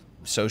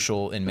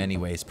social in many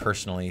ways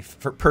personally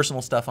for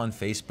personal stuff on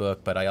Facebook,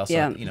 but I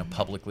also you know,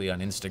 publicly on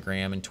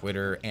Instagram and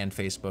Twitter and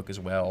Facebook as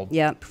well.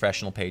 Yeah.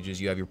 Professional pages.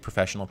 You have your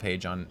professional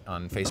page on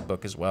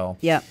Facebook as well.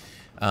 Yeah.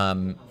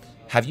 When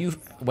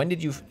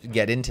did you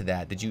get into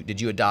that?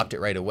 Did you adopt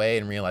it right away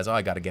and realize, oh,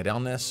 I got to get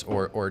on this, how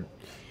do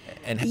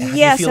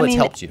you feel it's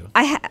helped you?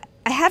 I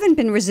haven't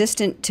been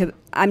resistant to.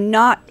 I'm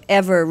not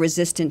ever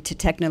resistant to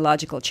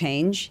technological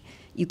change.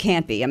 You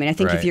can't be. I mean, I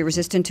think if you're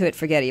resistant to it,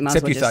 forget it. You might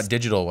as well you thought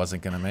digital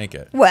wasn't going to make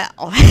it. Well,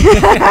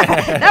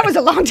 that was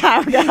a long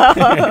time ago.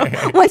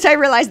 Once I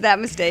realized that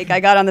mistake, I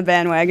got on the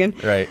bandwagon.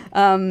 Right.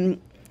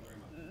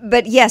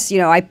 But yes, you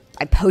know, I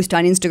post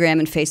on Instagram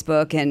and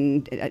Facebook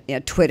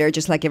and Twitter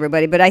just like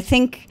everybody. But I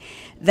think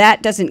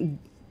that doesn't,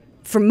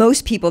 for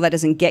most people, that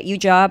doesn't get you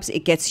jobs.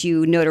 It gets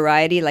you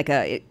notoriety. Like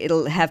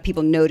it'll have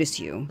people notice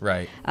you.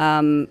 Right.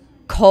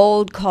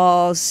 Cold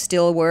calls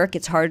still work.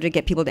 It's harder to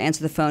get people to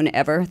answer the phone than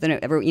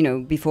ever, you know,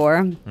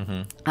 before.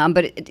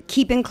 But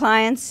keeping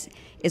clients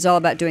is all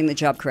about doing the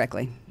job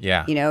correctly.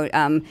 Yeah. You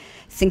know,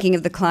 thinking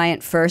of the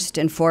client first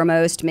and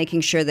foremost,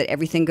 making sure that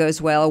everything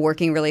goes well,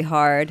 working really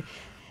hard.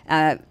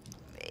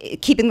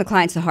 Keeping the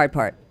client's the hard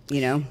part,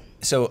 you know.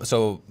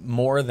 So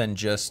more than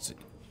just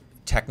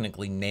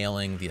technically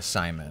nailing the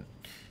assignment,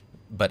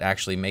 but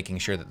actually making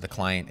sure that the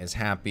client is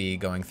happy,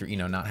 going through, you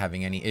know, not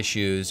having any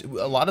issues.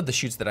 A lot of the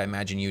shoots that I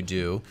imagine you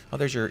do. Oh,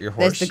 there's your horse.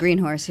 There's the green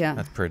horse, yeah.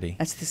 That's pretty.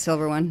 That's the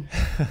silver one.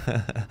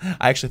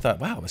 I actually thought,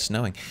 wow, it was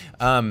snowing.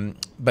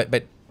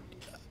 But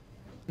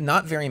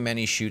not very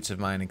many shoots of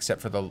mine, except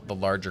for the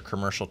larger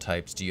commercial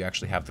types, do you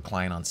actually have the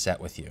client on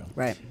set with you.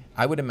 Right.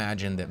 I would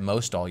imagine that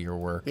most all your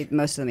work,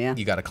 most of them, yeah,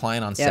 you got a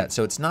client on set.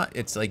 So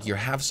it's like you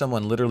have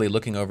someone literally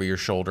looking over your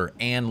shoulder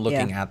and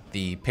looking at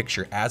the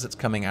picture as it's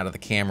coming out of the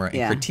camera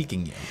and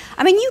critiquing you.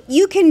 I mean,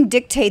 you can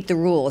dictate the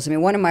rules. I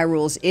mean, one of my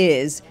rules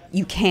is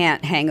you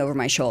can't hang over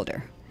my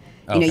shoulder.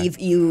 You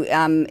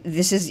know,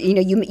 this is, you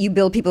know, you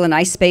build people a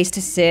nice space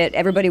to sit.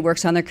 Everybody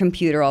works on their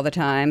computer all the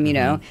time, you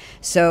know.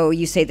 So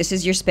you say, this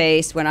is your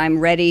space. When I'm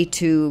ready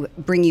to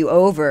bring you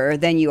over,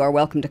 then you are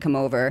welcome to come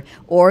over.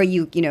 Or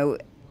you know,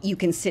 you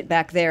can sit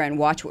back there and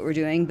watch what we're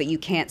doing, but you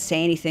can't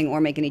say anything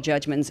or make any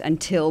judgments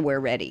until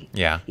we're ready.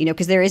 Yeah. You know,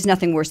 because there is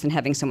nothing worse than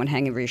having someone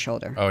hang over your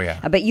shoulder. Oh,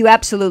 yeah. But you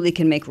absolutely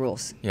can make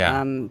rules.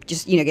 Yeah.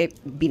 Just, you know,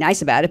 be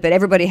nice about it, but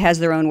everybody has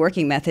their own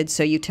working methods,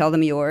 so you tell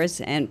them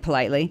yours and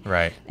politely.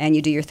 Right. And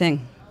you do your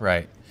thing.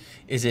 Right.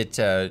 Is it,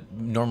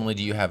 normally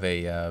do you have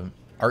a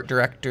art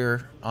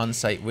director on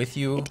site with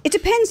you? It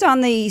depends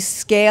on the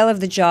scale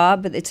of the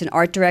job. It's an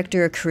art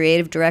director, a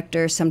creative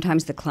director.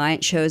 Sometimes the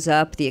client shows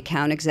up, the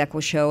account exec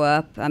will show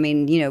up. I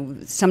mean, you know,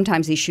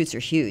 sometimes these shoots are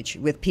huge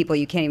with people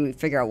you can't even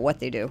figure out what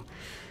they do.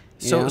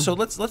 So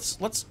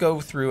let's go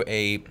through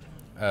a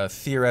a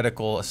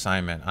theoretical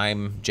assignment.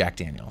 I'm Jack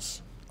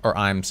Daniels, or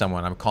I'm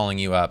someone. I'm calling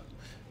you up.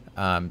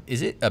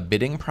 Is it a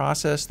bidding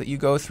process that you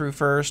go through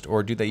first,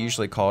 or do they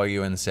usually call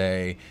you and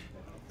say,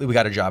 "We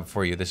got a job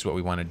for you. This is what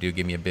we want to do.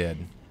 Give me a bid."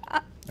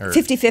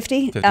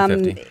 50-50.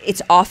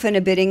 It's often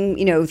a bidding.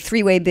 You know,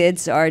 three-way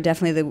bids are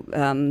definitely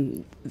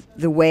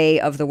the way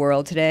of the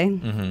world today.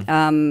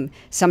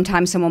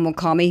 Sometimes someone will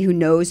call me who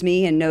knows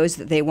me and knows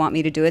that they want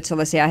me to do it. So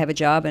let's say I have a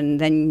job,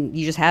 and then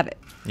you just have it.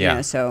 Yeah. You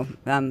know, so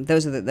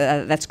those are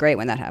that's great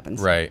when that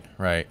happens. Right.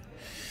 Right.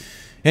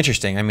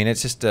 Interesting. I mean,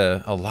 it's just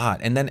a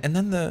lot. And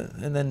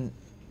then.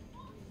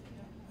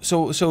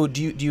 So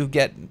do you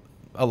get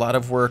a lot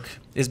of work?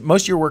 Is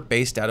most of your work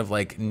based out of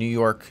like New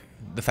York?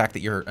 The fact that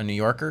you're a New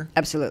Yorker?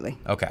 Absolutely.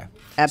 Okay.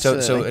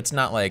 Absolutely. So it's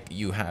not like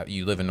you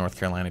live in North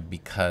Carolina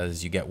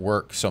because you get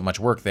so much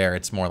work there.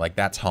 It's more like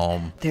that's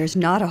home. There's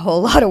not a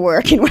whole lot of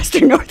work in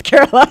Western North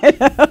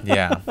Carolina.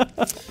 Yeah.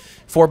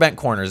 Four Bent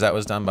Corners. That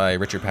was done by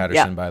Richard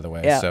Patterson, by the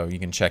way. Yeah. So you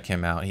can check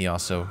him out. He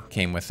also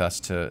came with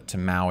us to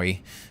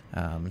Maui,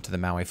 to the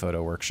Maui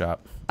Photo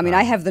Workshop. I mean,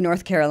 I have the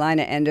North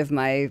Carolina end of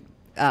my.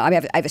 I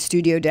have a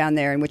studio down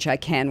there in which I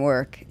can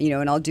work, you know,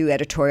 and I'll do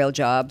editorial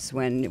jobs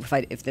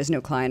if there's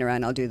no client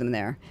around, I'll do them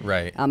there.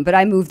 Right. But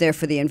I moved there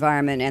for the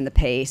environment and the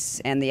pace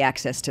and the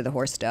access to the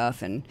horse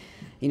stuff and,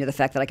 you know, the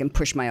fact that I can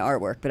push my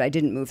artwork. But I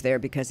didn't move there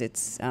because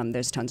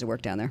there's tons of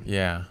work down there.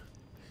 Yeah.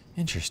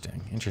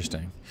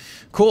 Interesting.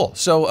 Cool.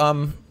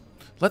 So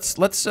let's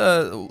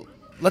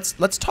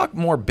talk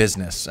more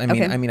business. I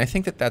mean, I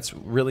think that's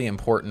really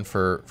important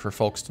for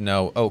folks to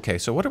know. Okay,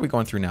 so what are we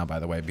going through now? By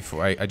the way,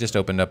 before I just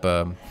opened up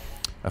a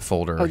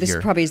folder. Oh, this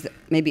here. Probably is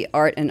maybe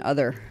art and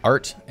other.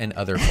 Art and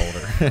other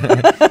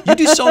folder. You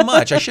do so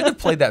much. I should have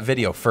played that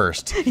video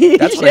first.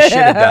 That's what I should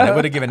have done. I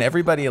would have given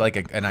everybody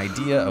like an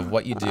idea of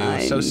what you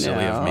do. So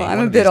silly of me.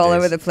 I'm a bit all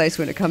over the place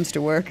when it comes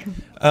to work.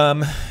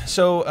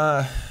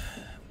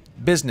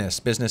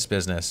 Business.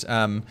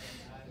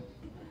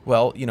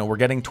 Well, you know, we're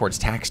getting towards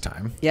tax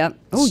time. Yep.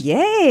 Oh,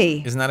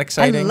 yay. Isn't that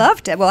exciting? I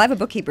loved it. Well, I have a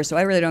bookkeeper, so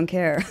I really don't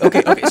care.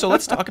 Okay. So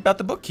let's talk about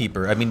the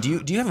bookkeeper. I mean,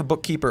 do you have a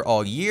bookkeeper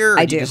all year? Or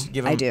I do.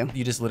 I do.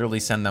 You just literally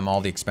send them all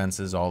the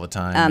expenses all the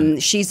time?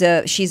 She's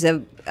a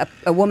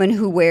woman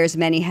who wears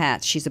many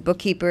hats. She's a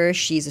bookkeeper.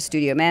 She's a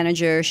studio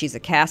manager. She's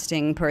a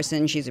casting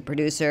person. She's a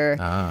producer.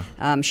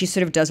 She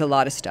sort of does a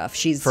lot of stuff.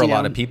 She's for a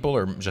lot of people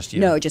or just you?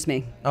 No, just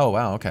me. Oh,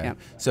 wow. Okay. Yeah.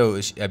 So,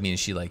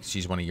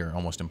 she's one of your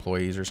almost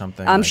employees or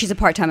something? She's a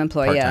part-time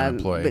employee.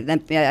 Employee. But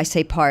then, I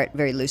say part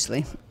very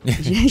loosely.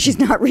 She's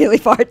not really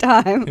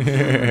part-time,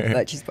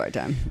 but she's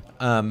part-time.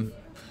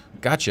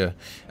 Gotcha.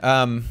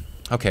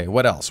 Okay,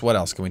 what else? What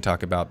else can we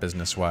talk about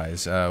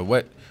business-wise?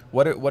 What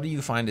do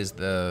you find is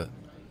the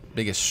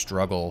biggest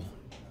struggle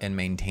in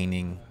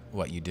maintaining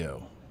what you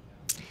do?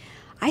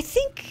 I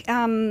think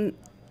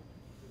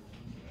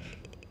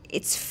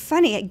it's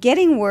funny.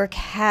 Getting work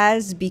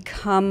has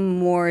become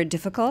more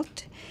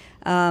difficult.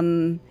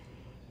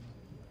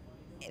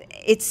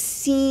 It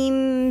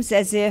seems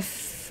as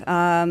if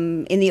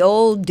in the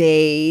old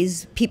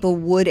days, people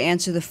would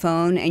answer the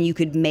phone and you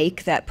could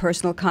make that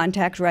personal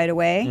contact right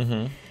away.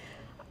 Mm-hmm.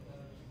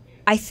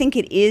 I think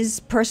it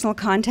is personal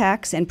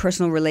contacts and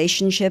personal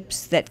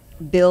relationships that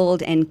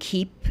build and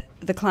keep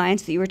the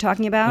clients that you were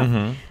talking about.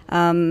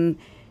 Mm-hmm.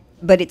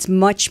 But it's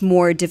much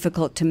more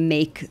difficult to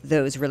make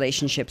those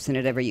relationships than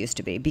it ever used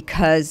to be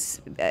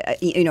because,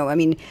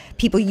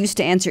 people used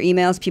to answer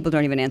emails. People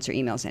don't even answer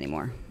emails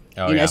anymore.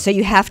 So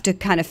you have to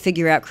kind of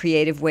figure out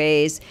creative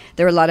ways.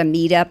 There are a lot of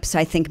meetups.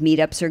 I think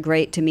meetups are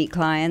great to meet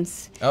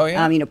clients. Oh,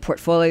 yeah.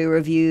 Portfolio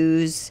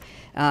reviews.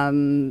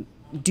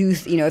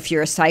 If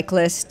you're a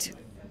cyclist,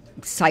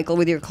 cycle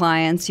with your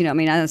clients. I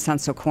know that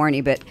sounds so corny,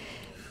 but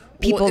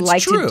people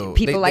like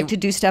to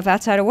do stuff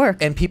outside of work.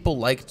 And people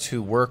like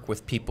to work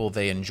with people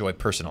they enjoy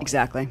personally.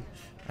 Exactly.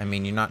 I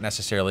mean, you're not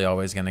necessarily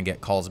always going to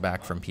get calls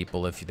back from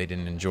people if they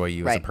didn't enjoy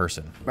you as a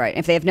person. Right.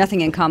 If they have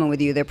nothing in common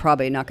with you, they're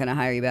probably not going to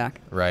hire you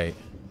back. Right.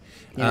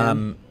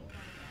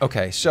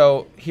 Okay,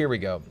 so here we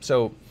go.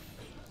 So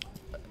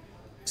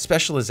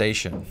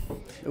specialization.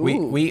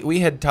 We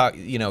had talked.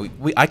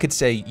 I could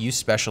say you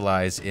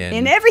specialize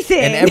in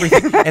everything. In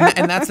everything,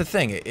 and that's the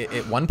thing.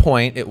 At one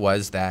point, it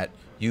was that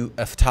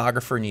a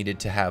photographer needed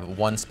to have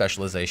one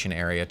specialization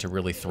area to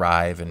really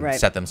thrive and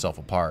set themselves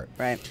apart.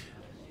 Right.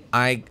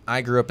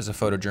 I grew up as a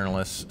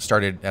photojournalist.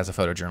 Started as a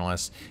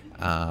photojournalist.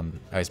 I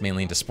was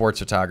mainly into sports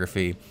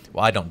photography.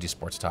 Well, I don't do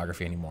sports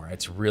photography anymore.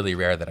 It's really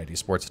rare that I do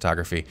sports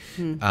photography.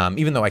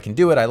 Even though I can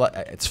do it,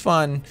 it's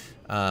fun.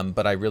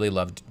 But I really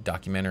loved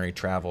documentary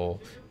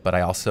travel. But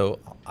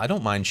I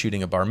don't mind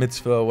shooting a bar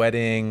mitzvah, a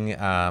wedding,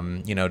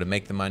 to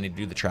make the money to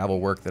do the travel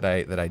work that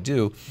I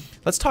do.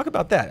 Let's talk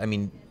about that. I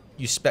mean,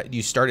 you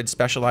started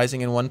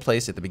specializing in one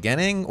place at the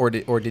beginning, or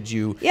did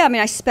you? Yeah,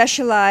 I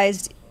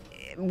specialized.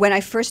 When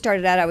I first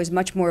started out, I was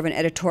much more of an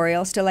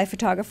editorial still life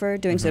photographer,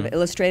 doing sort of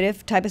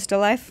illustrative type of still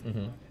life.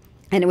 Mm-hmm.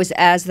 And it was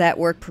as that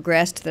work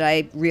progressed that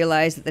I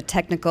realized that the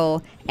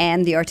technical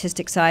and the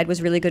artistic side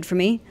was really good for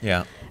me.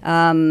 Yeah.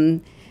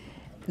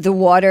 The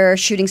water,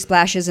 shooting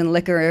splashes and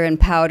liquor and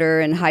powder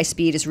and high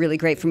speed is really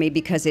great for me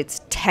because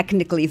it's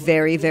technically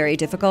very, very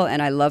difficult,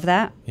 and I love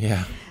that.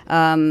 Yeah.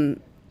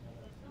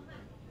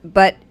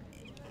 But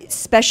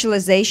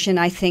specialization,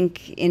 I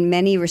think, in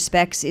many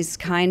respects, is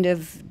kind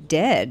of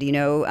dead.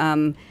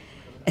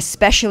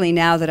 Especially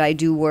now that I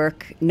do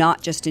work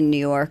not just in New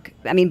York.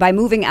 I mean, by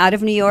moving out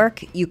of New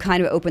York, you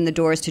kind of open the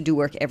doors to do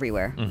work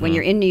everywhere. Mm-hmm. When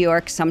you're in New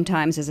York,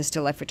 sometimes as a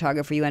still life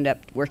photographer, you end up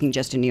working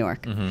just in New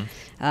York.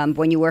 Mm-hmm.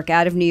 When you work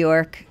out of New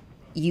York,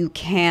 you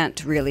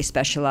can't really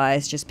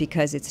specialize just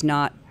because it's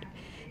not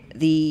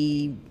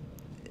the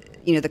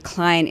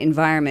client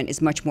environment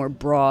is much more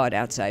broad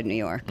outside New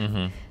York.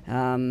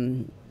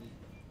 Mm-hmm.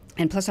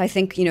 And plus, I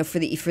think for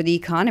the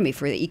economy,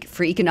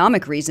 for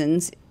economic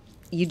reasons,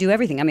 you do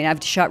everything. I mean,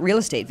 I've shot real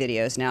estate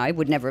videos now. I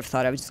would never have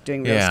thought I was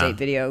doing real estate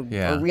video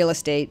or real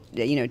estate,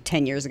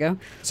 10 years ago.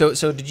 So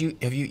did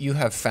you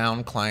have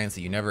found clients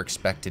that you never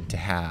expected to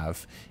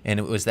have, and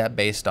was that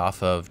based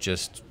off of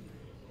just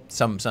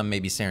some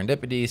maybe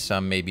serendipity,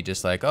 some maybe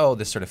just like, oh,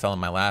 this sort of fell in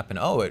my lap, and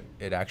oh,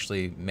 it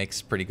actually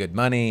makes pretty good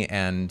money,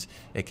 and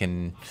it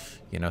can,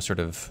 sort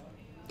of.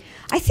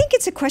 I think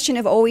it's a question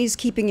of always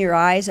keeping your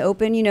eyes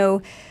open.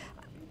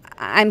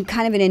 I'm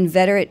kind of an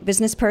inveterate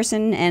business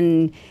person,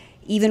 and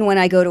even when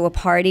I go to a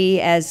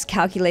party, as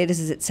calculated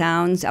as it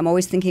sounds, I'm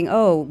always thinking,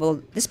 oh,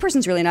 well, this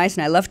person's really nice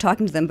and I love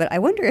talking to them, but I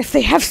wonder if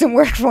they have some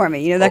work for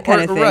me, that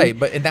kind of thing. Right,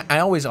 but I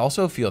always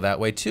also feel that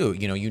way too.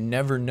 You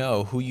never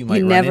know who you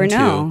might run never into.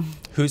 Know.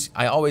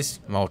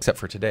 Except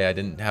for today, I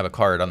didn't have a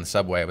card on the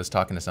subway. I was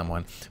talking to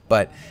someone,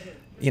 but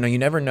you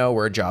never know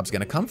where a job's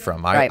going to come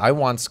from. I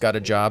once got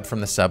a job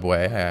from the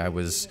subway. I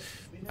was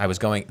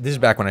going, this is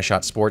back when I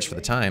shot sports for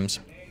the Times.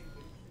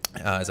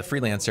 As a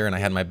freelancer, and I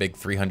had my big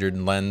 300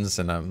 lens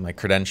and my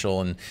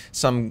credential, and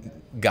some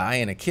guy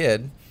and a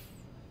kid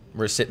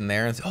were sitting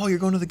there and said, oh, you're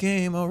going to the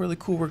game? Oh, really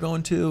cool, we're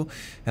going too.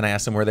 And I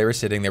asked them where they were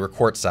sitting. They were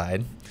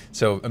courtside,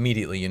 so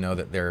immediately you know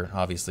that they're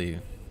obviously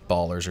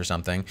ballers or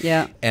something.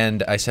 Yeah.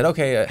 And I said,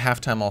 okay, at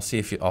halftime I'll see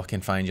if I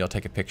can find you. I'll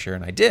take a picture.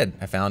 And I did.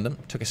 I found him,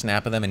 took a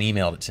snap of them, and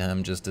emailed it to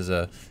him just as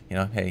a,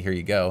 hey, here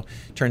you go.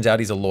 Turns out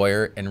he's a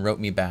lawyer and wrote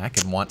me back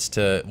and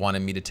wanted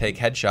me to take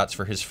headshots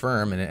for his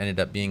firm, and it ended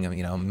up being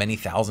many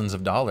thousands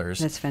of dollars.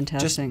 That's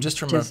fantastic. Just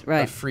from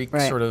a freak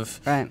sort of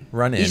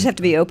run-in. You just have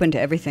to be open to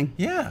everything.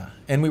 Yeah.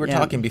 And we were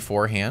talking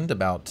beforehand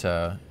about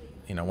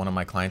one of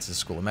my clients is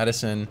School of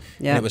Medicine,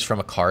 and it was from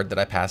a card that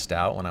I passed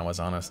out when I was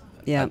on a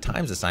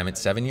Times assignment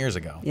 7 years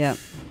ago. Yeah.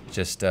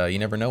 Just you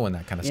never know when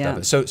that kind of stuff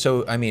is.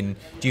 So I mean,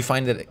 do you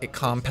find that it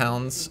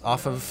compounds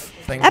off of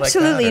things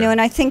Absolutely, like that? And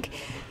I think,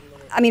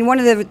 one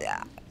of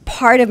the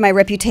part of my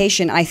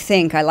reputation, I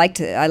think I like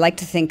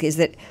to think is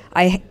that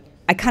I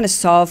kind of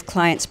solve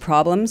clients'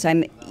 problems.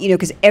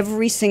 Because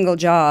every single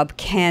job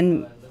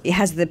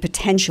has the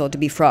potential to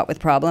be fraught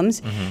with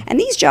problems. Mm-hmm. And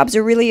these jobs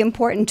are really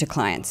important to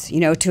clients,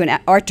 to an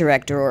art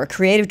director or a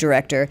creative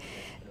director.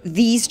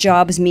 These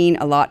jobs mean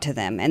a lot to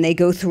them, and they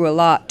go through a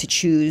lot to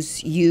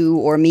choose you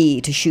or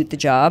me to shoot the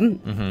job.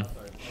 Mm-hmm.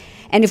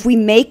 And if we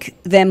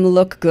make them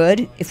look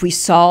good, if we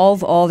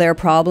solve all their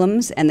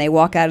problems and they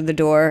walk out of the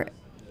door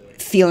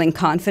feeling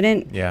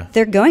confident,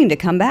 they're going to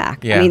come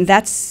back. Yeah.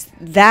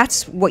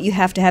 That's what you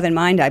have to have in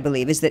mind, I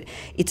believe, is that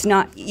it's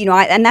not,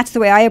 and that's the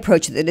way I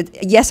approach it.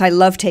 Yes, I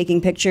love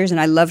taking pictures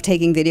and I love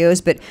taking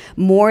videos, but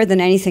more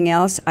than anything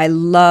else, I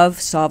love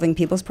solving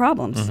people's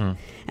problems. Mm-hmm.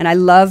 And I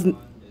love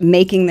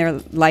making their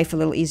life a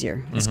little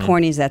easier, as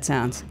corny as that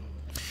sounds,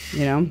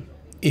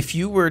 If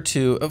you were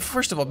to,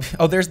 first of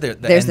all, there's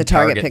the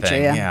target picture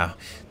thing. Yeah,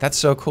 that's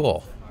so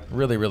cool.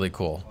 Really, really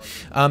cool.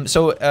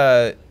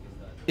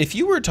 If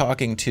you were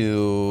talking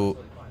to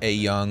a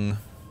young,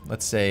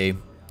 let's say,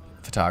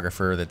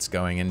 photographer that's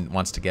going and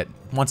wants to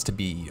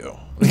be you,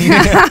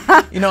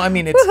 it's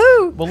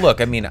Woohoo! Well,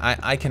 look,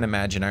 I can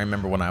imagine. I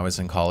remember when I was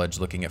in college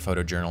looking at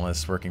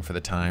photojournalists working for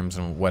the Times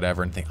and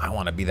whatever, and think I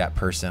want to be that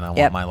person. I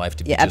want my life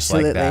to be just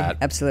like that.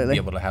 Absolutely, be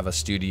able to have a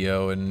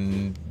studio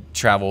and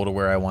travel to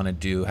where I want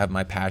to have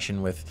my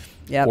passion with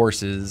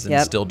horses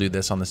and still do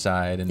this on the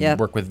side and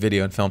work with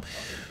video and film.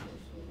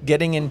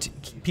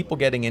 People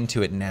getting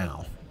into it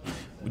now.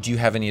 Would you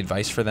have any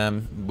advice for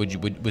them?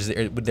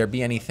 Would there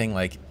be anything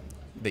like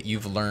that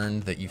you've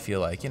learned that you feel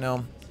like,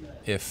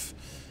 if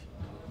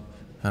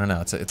I don't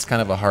know, it's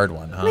kind of a hard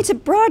one, huh? It's a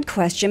broad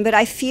question, but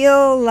I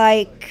feel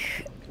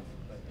like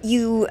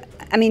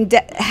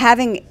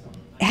having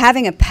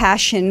a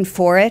passion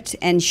for it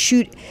and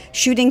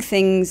shooting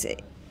things,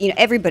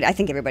 I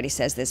think everybody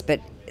says this, but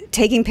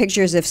taking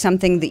pictures of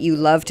something that you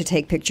love to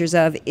take pictures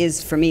of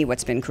is, for me,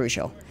 what's been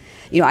crucial.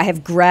 I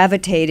have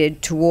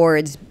gravitated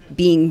towards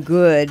being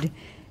good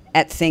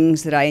at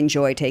things that I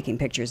enjoy taking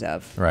pictures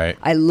of. Right.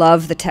 I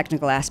love the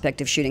technical aspect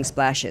of shooting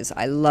splashes.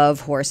 I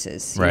love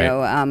horses.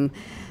 Right.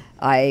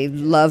 I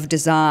love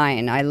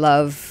design. I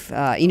love,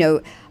 I'm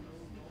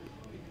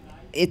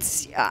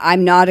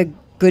not a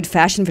good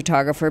fashion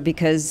photographer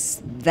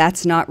because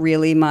that's not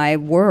really my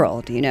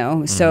world,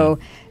 Mm-hmm. So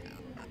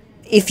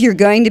if you're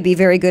going to be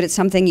very good at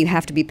something, you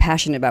have to be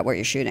passionate about what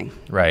you're shooting.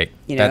 Right.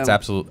 That's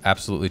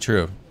absolutely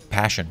true.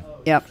 Passion.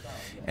 Yep.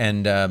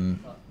 And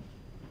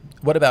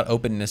What about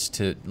openness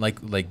to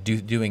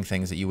doing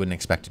things that you wouldn't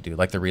expect to do,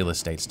 like the real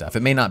estate stuff?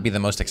 It may not be the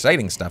most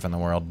exciting stuff in the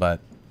world, but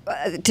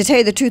To tell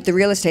you the truth, the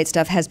real estate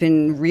stuff has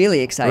been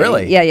really exciting.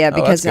 Really? Yeah, Oh,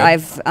 because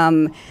that's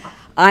good.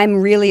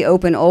 I'm really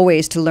open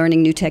always to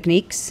learning new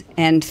techniques,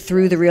 and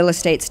through the real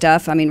estate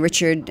stuff, I mean,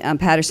 Richard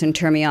Patterson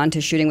turned me on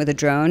to shooting with a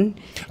drone.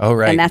 Oh,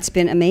 right. And that's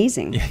been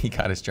amazing. Yeah, he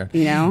got his drone.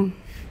 You know?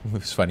 It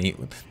was funny.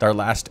 Our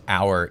last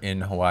hour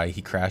in Hawaii,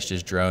 he crashed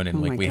his drone, and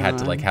my we had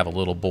to God. have a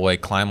little boy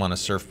climb on a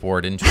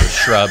surfboard into the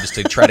shrubs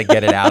to try to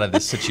get it out of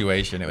this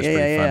situation. It was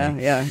pretty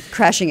funny. Yeah.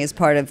 Crashing is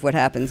part of what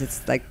happens.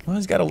 It's like Well,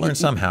 he's got to learn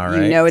somehow,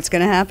 right? you know it's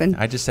going to happen.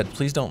 I just said,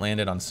 please don't land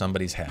it on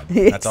somebody's head.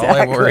 That's all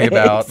I worry Exactly,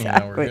 about. You know, we're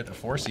exactly. here at the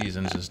Four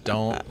Seasons. Just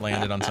don't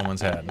land it on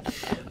someone's head.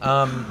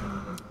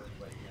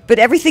 But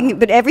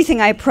everything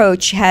I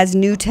approach has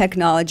new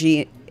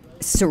technology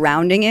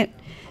surrounding it.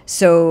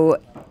 So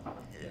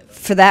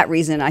for that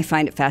reason, I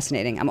find it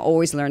fascinating. I'm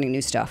always learning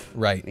new stuff.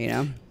 Right. You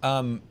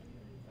know.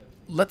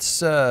 Let's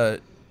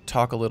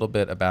talk a little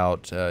bit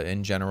about,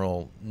 in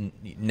general,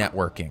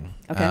 networking.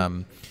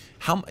 Okay.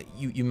 How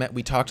you met?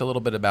 We talked a little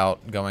bit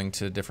about going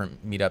to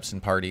different meetups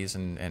and parties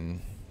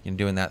and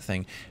doing that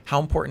thing. How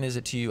important is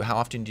it to you? How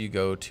often do you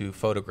go to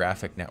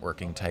photographic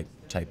networking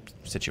type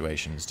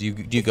situations? Do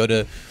you go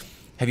to?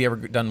 Have you ever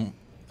done?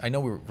 I know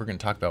we're going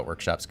to talk about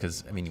workshops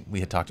because I mean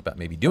we had talked about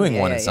maybe doing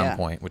one at some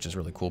point, which is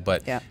really cool.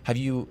 But have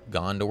you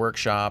gone to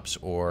workshops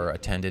or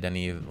attended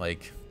any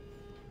like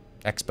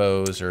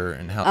expos or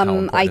and how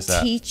important is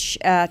that? I teach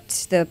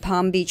at the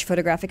Palm Beach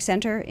Photographic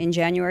Center in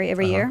January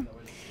every year.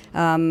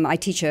 I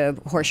teach a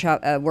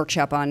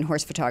workshop on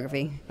horse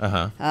photography.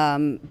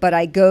 But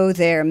I go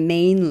there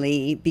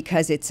mainly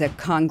because it's a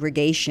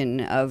congregation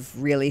of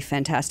really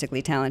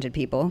fantastically talented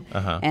people.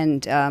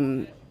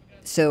 And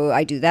so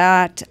I do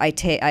that. I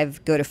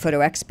go to Photo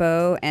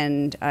Expo,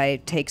 and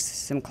I take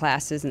some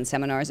classes and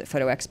seminars at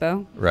Photo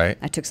Expo. Right.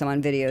 I took some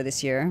on video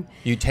this year.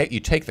 You take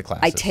the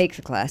classes. I take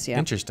the class. Yeah.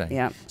 Interesting.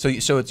 Yeah. So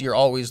you're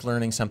always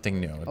learning something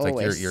new. It's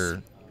Always. like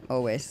you're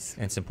always.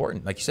 and it's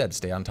important, like you said,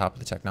 stay on top of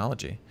the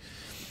technology.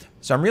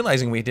 So I'm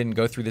realizing we didn't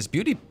go through this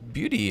beauty.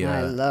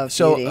 I love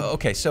So beauty.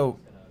 okay, so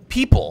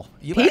people.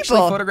 You actually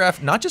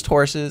photograph not just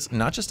horses,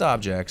 not just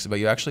objects, but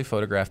you actually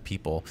photograph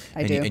people.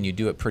 I do. And you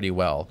do it pretty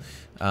well.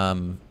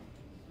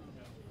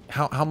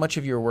 How much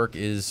of your work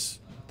is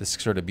this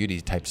sort of beauty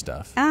type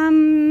stuff?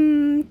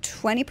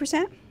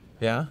 20%.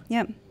 Yeah.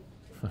 Yep.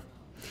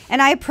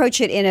 And I approach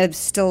it in a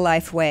still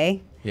life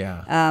way.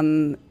 Yeah.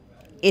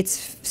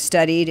 It's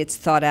studied, it's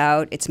thought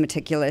out, it's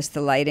meticulous. The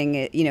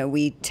lighting,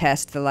 we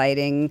test the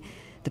lighting.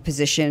 The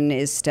position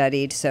is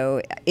studied,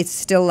 so it's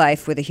still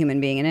life with a human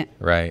being in it.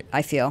 Right.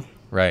 I feel.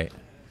 Right.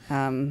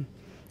 And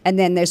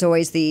then there's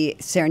always the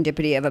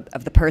serendipity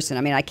of the person. I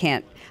mean, I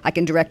can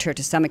direct her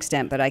to some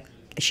extent, but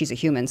she's a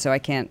human, so I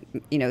can't.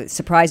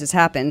 Surprises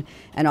happen,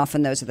 and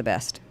often those are the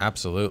best.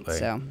 Absolutely.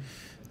 So.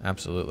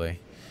 Absolutely.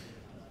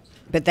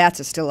 But that's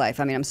a still life.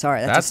 I mean, I'm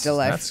sorry, that's a still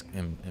life. That's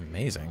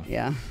amazing.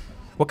 Yeah.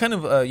 What kind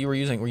of you were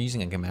using? Were you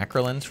using a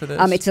macro lens for this?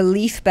 It's a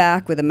leaf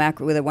back with a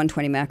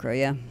 120 macro.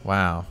 Yeah.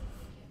 Wow,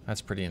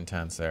 that's pretty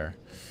intense. There,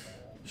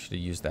 should have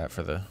used that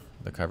for the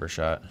cover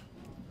shot.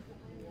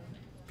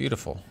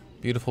 Beautiful,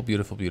 beautiful,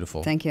 beautiful,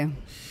 beautiful. Thank you.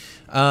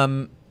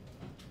 Man.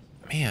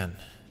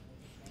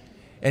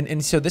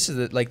 And so this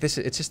is this.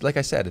 It's just like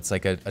I said. It's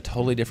like a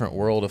totally different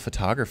world of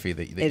photography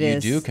that you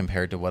do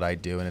compared to what I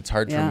do, and it's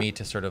hard for me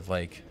to sort of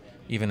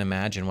even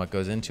imagine what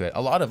goes into it.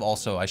 A lot of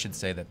also, I should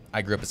say that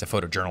I grew up as a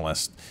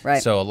photojournalist,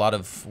 right? So a lot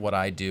of what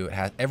I do,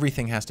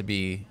 everything has to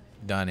be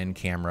done in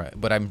camera.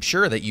 But I'm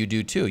sure that you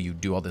do too. You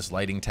do all this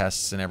lighting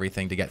tests and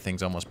everything to get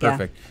things almost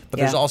perfect. But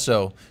there's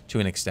also, to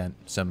an extent,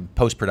 some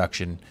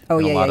post-production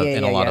in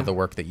a lot of the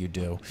work that you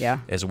do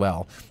as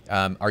well.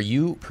 Are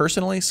you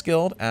personally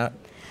skilled at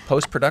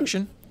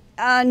post-production?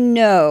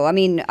 No, I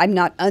mean, I'm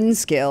not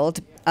unskilled.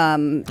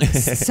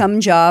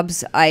 Some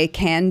jobs I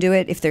can do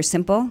it if they're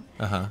simple,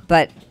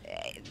 but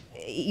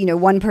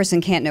one person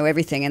can't know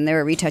everything, and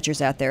there are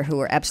retouchers out there who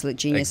are absolute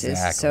geniuses.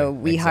 Exactly. So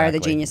we hire the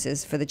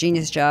geniuses for the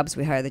genius jobs.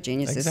 We hire the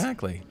geniuses.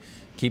 Exactly.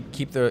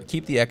 Keep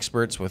the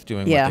experts with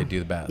doing what they do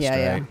the best.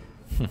 Yeah, right?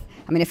 yeah.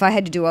 I mean, if I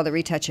had to do all the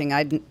retouching,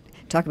 I'd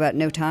talk about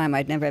no time.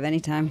 I'd never have any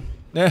time.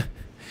 Yeah,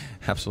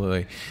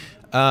 absolutely.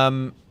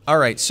 All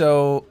right,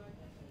 so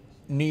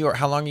New York.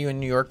 How long are you in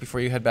New York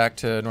before you head back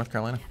to North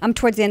Carolina? I'm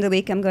towards the end of the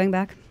week. I'm going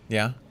back.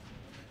 Yeah,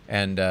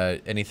 and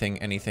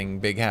anything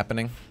big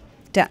happening?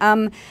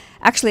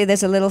 Actually,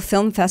 there's a little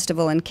film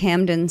festival in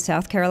Camden,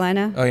 South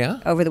Carolina. Oh yeah.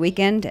 Over the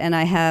weekend, and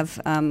I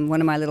have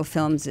one of my little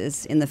films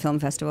is in the film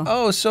festival.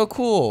 Oh, so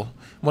cool!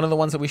 One of the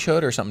ones that we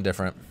showed, or something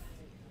different?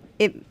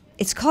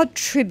 It's called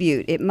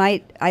Tribute. It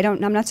might. I'm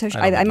not so sure.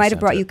 I might have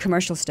brought you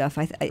commercial stuff.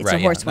 It's a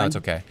horse one. No, it's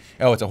okay.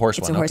 Oh, it's a horse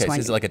one. A horse okay, one. So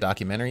is it like a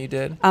documentary you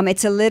did?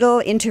 It's a little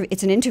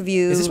It's an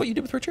interview. Is this what you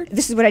did with Richard?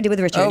 This is what I did with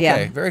Richard. Okay,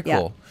 yeah. Very cool.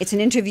 Yeah. It's an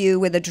interview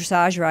with a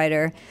dressage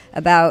rider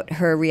about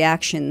her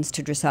reactions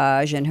to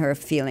dressage and her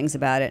feelings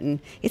about it, and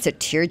it's a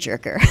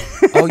tearjerker.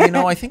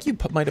 Oh, I think you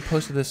might have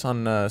posted this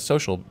on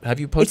social. Have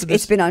you posted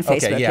this? It's been on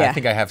Facebook. Okay, yeah, I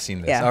think I have seen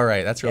this. Yeah. All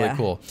right, that's really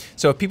cool.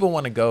 So if people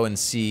want to go and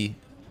see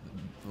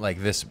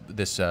like this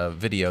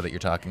video that you're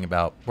talking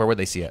about, where would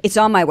they see it? It's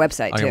on my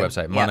website, On too. your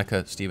website,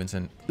 Monica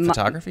Stevenson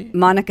Photography?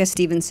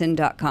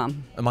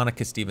 MonicaStevenson.com.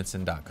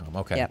 MonicaStevenson.com.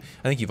 Okay. Yep.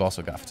 I think you've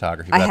also got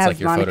photography. That's I have like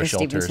your Monica photo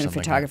shelter or Stevenson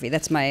something. Photography.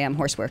 That's my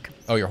horsework.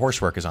 Oh, your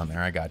horsework is on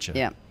there. I gotcha.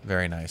 Yeah.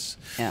 Very nice.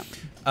 Yeah.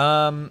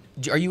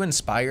 Are you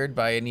inspired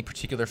by any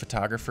particular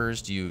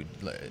photographers? Do you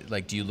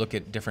look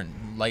at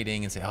different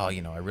lighting and say, oh,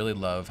 I really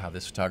love how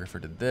this photographer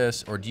did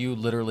this? Or do you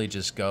literally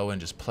just go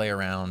and just play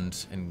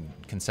around and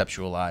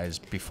conceptualize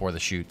before the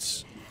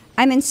shoots?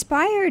 I'm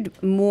inspired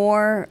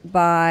more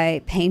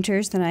by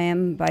painters than I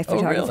am by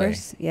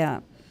photographers. Really?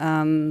 Yeah.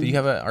 Do you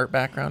have an art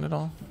background at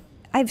all?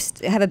 I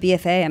have a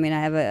BFA. I mean,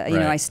 I have a,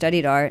 Right. I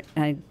studied art.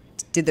 And I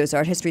did those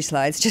art history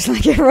slides just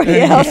like everybody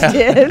else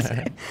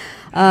did.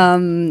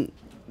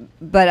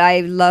 But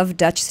I love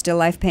Dutch still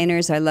life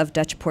painters. I love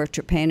Dutch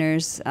portrait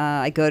painters.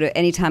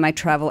 Anytime I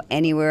travel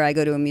anywhere, I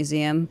go to a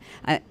museum.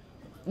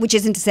 Which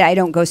isn't to say I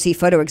don't go see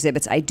photo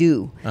exhibits. I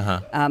do.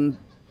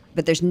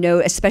 But there's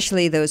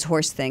especially those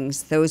horse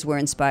things. Those were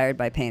inspired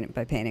by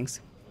paintings.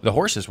 The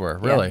horses were,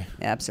 really?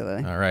 Yeah,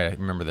 absolutely. All right, I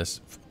remember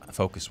this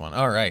focus one.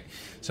 All right,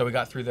 so we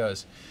got through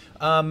those.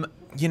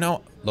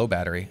 Low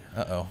battery.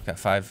 Uh-oh, got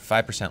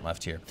 5%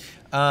 left here.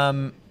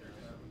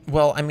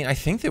 Well, I mean, I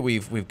think that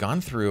we've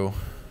gone through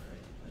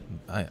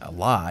a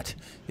lot.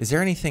 Is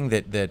there anything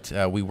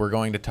that we were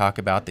going to talk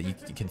about that you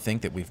can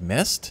think that we've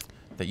missed,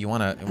 that you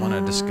want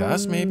to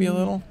discuss maybe a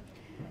little?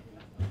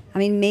 I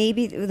mean,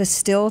 maybe the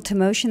still to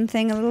motion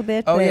thing a little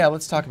bit. Oh, yeah,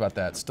 let's talk about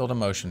that. Still to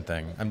motion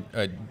thing.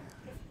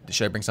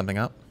 Should I bring something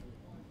up?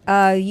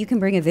 You can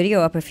bring a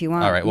video up if you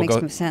want. All right, it makes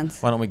some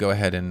sense. Why don't we go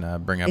ahead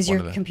and bring up Is one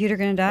your of the... computer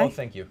going to die? Oh,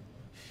 thank you.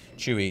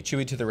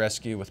 Chewy to the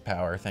rescue with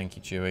power. Thank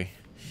you, Chewy.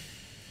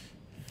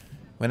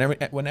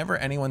 Whenever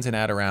anyone's in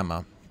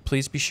Adorama,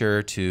 please be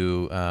sure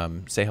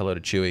to say hello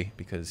to Chewy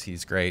because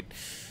he's great.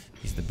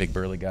 He's the big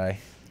burly guy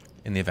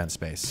in the event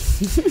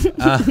space.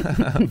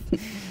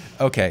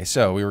 Okay,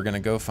 so we were going to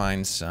go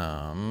find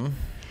some...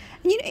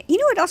 You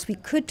know what else we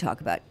could talk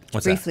about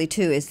briefly,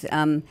 too, is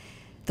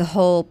the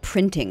whole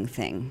printing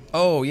thing.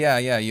 Oh, yeah,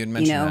 you had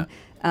mentioned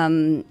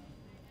that.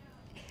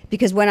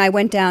 Because when I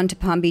went down to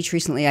Palm Beach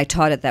recently, I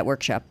taught at that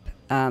workshop,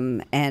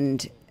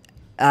 and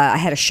I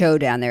had a show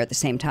down there at the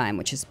same time,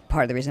 which is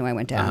part of the reason why I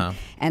went down.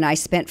 And I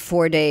spent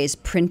 4 days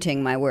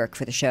printing my work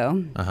for the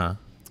show.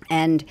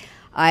 And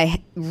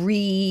I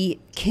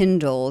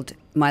rekindled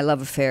my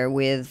love affair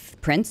with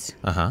prints,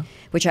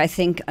 which I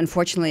think,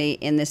 unfortunately,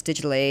 in this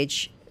digital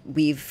age,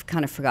 we've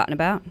kind of forgotten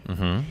about.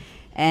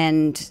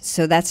 And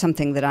so that's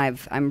something that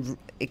I'm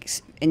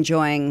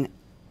enjoying,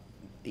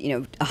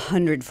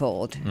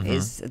 100-fold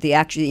is the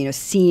actually,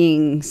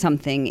 seeing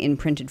something in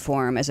printed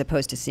form as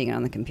opposed to seeing it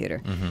on the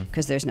computer,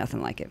 because there's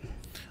nothing like it.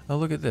 Oh,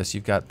 look at this.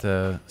 You've got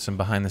some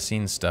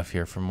behind-the-scenes stuff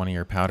here from one of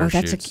your powder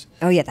shoots.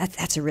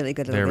 That's a really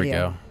good little video.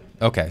 There we go.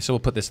 Okay, so we'll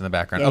put this in the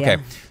background. Yeah, okay,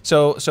 yeah.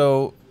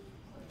 So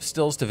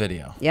stills to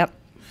video. Yep.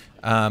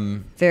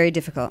 Very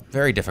difficult.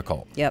 Very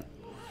difficult. Yep.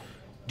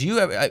 Do you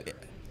have...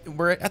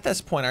 we're at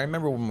this point. I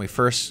remember when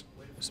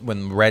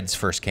Reds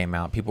first came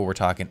out, people were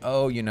talking,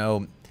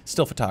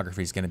 still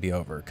photography is going to be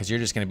over because you're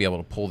just going to be able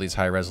to pull these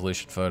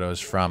high-resolution photos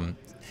from...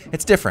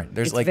 It's different.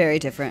 It's very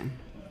different.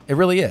 It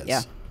really is.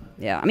 Yeah.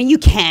 Yeah. I mean, you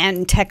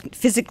can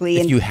physically...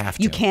 If you have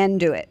to. You can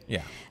do it.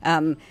 Yeah.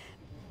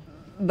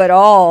 But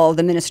all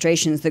the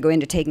ministrations that go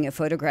into taking a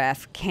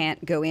photograph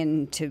can't go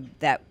into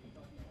that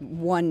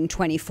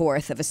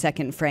 1/24th of a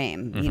second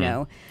frame,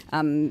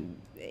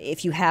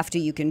 If you have to,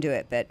 you can do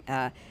it. But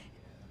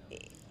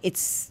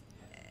it's...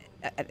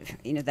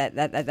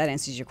 that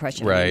answers your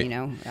question. Right.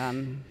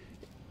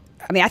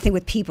 I think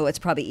with people, it's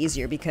probably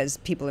easier because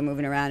people are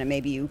moving around and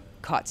maybe you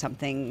caught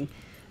something,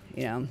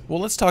 Well,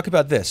 let's talk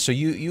about this. So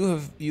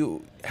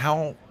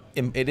how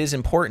it is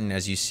important,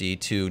 as you see,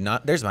 to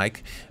not... There's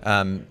Mike.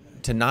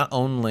 To not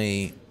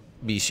only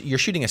you're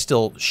shooting a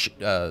still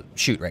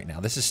shoot right now.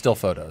 This is still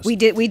photos. We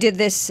did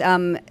this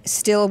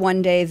still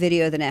one day,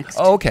 video the next.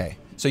 Oh, okay.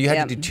 So you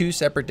had to do 2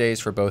 separate days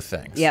for both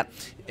things. Yep.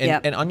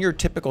 And on your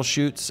typical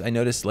shoots, I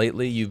noticed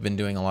lately you've been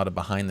doing a lot of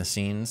behind the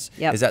scenes.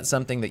 Yep. Is that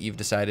something that you've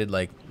decided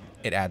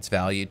it adds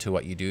value to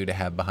what you do to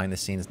have behind the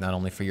scenes, not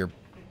only for your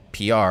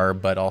PR,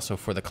 but also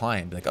for the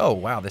client? Like, oh,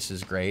 wow, this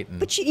is great. And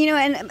but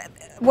and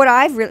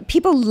what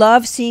people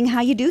love seeing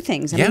how you do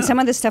things. I mean, some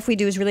of the stuff we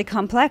do is really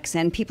complex,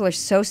 and people are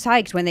so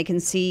psyched when they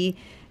can see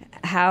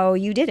how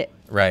you did it.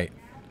 Right.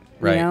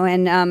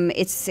 And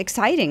it's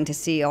exciting to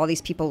see all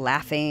these people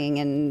laughing,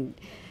 and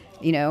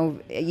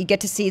you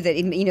get to see that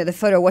the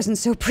photo wasn't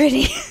so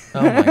pretty.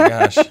 Oh my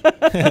gosh,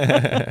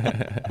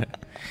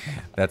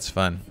 that's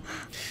fun.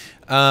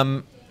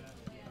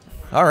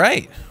 All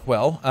right.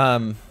 Well,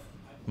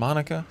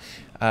 Monica,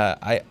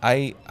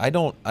 I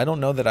don't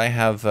know that I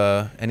have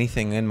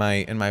anything in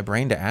my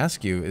brain to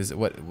ask you.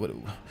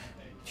 Do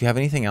you have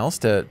anything else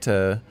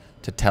to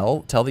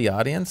tell the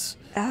audience?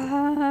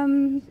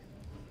 I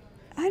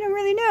don't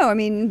really know. I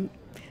mean,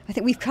 I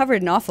think we've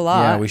covered an awful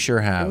lot. Yeah, we sure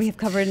have. We have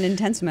covered an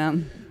intense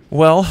amount.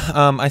 Well,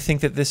 I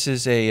think that this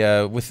is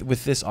a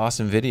with this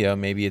awesome video.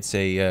 Maybe it's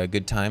a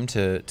good time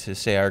to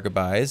say our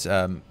goodbyes.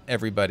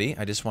 Everybody,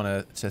 I just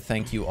want to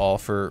thank you all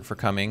for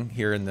coming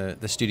here in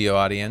the studio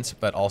audience,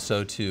 but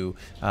also to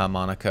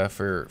Monica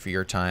for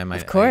your time.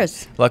 Of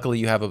course. Luckily,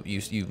 you have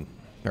you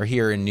are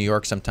here in New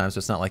York sometimes, so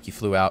it's not like you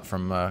flew out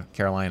from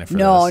Carolina for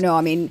No, this. no.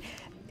 I mean,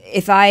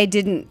 if I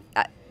didn't,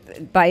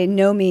 by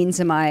no means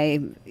am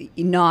I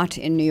not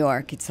in New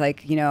York. It's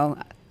like, you know,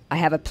 I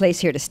have a place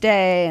here to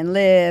stay and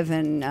live,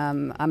 and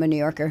I'm a New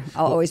Yorker.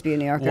 I'll always be a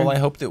New Yorker. Well, I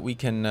hope that we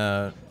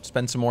can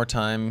spend some more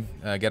time,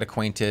 get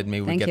acquainted.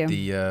 Maybe we get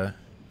the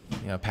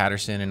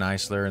Patterson and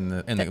Eisler and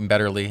the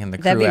Betterly and the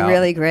crew that'd be out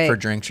really great. for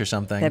drinks or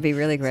something. That'd be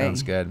really great.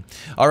 Sounds good.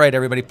 All right,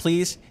 everybody,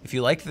 please, if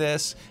you like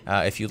this,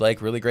 if you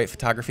like really great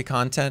photography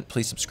content,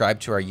 please subscribe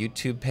to our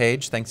YouTube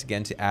page. Thanks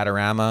again to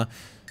Adorama,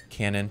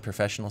 Canon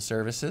Professional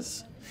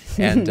Services,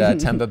 and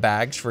Temba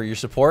Bags for your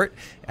support.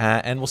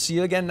 And we'll see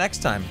you again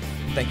next time.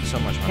 Thank you so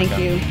much, Monica.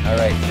 Thank you. All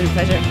right. It's been a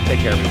pleasure. Take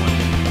care,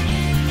 everyone.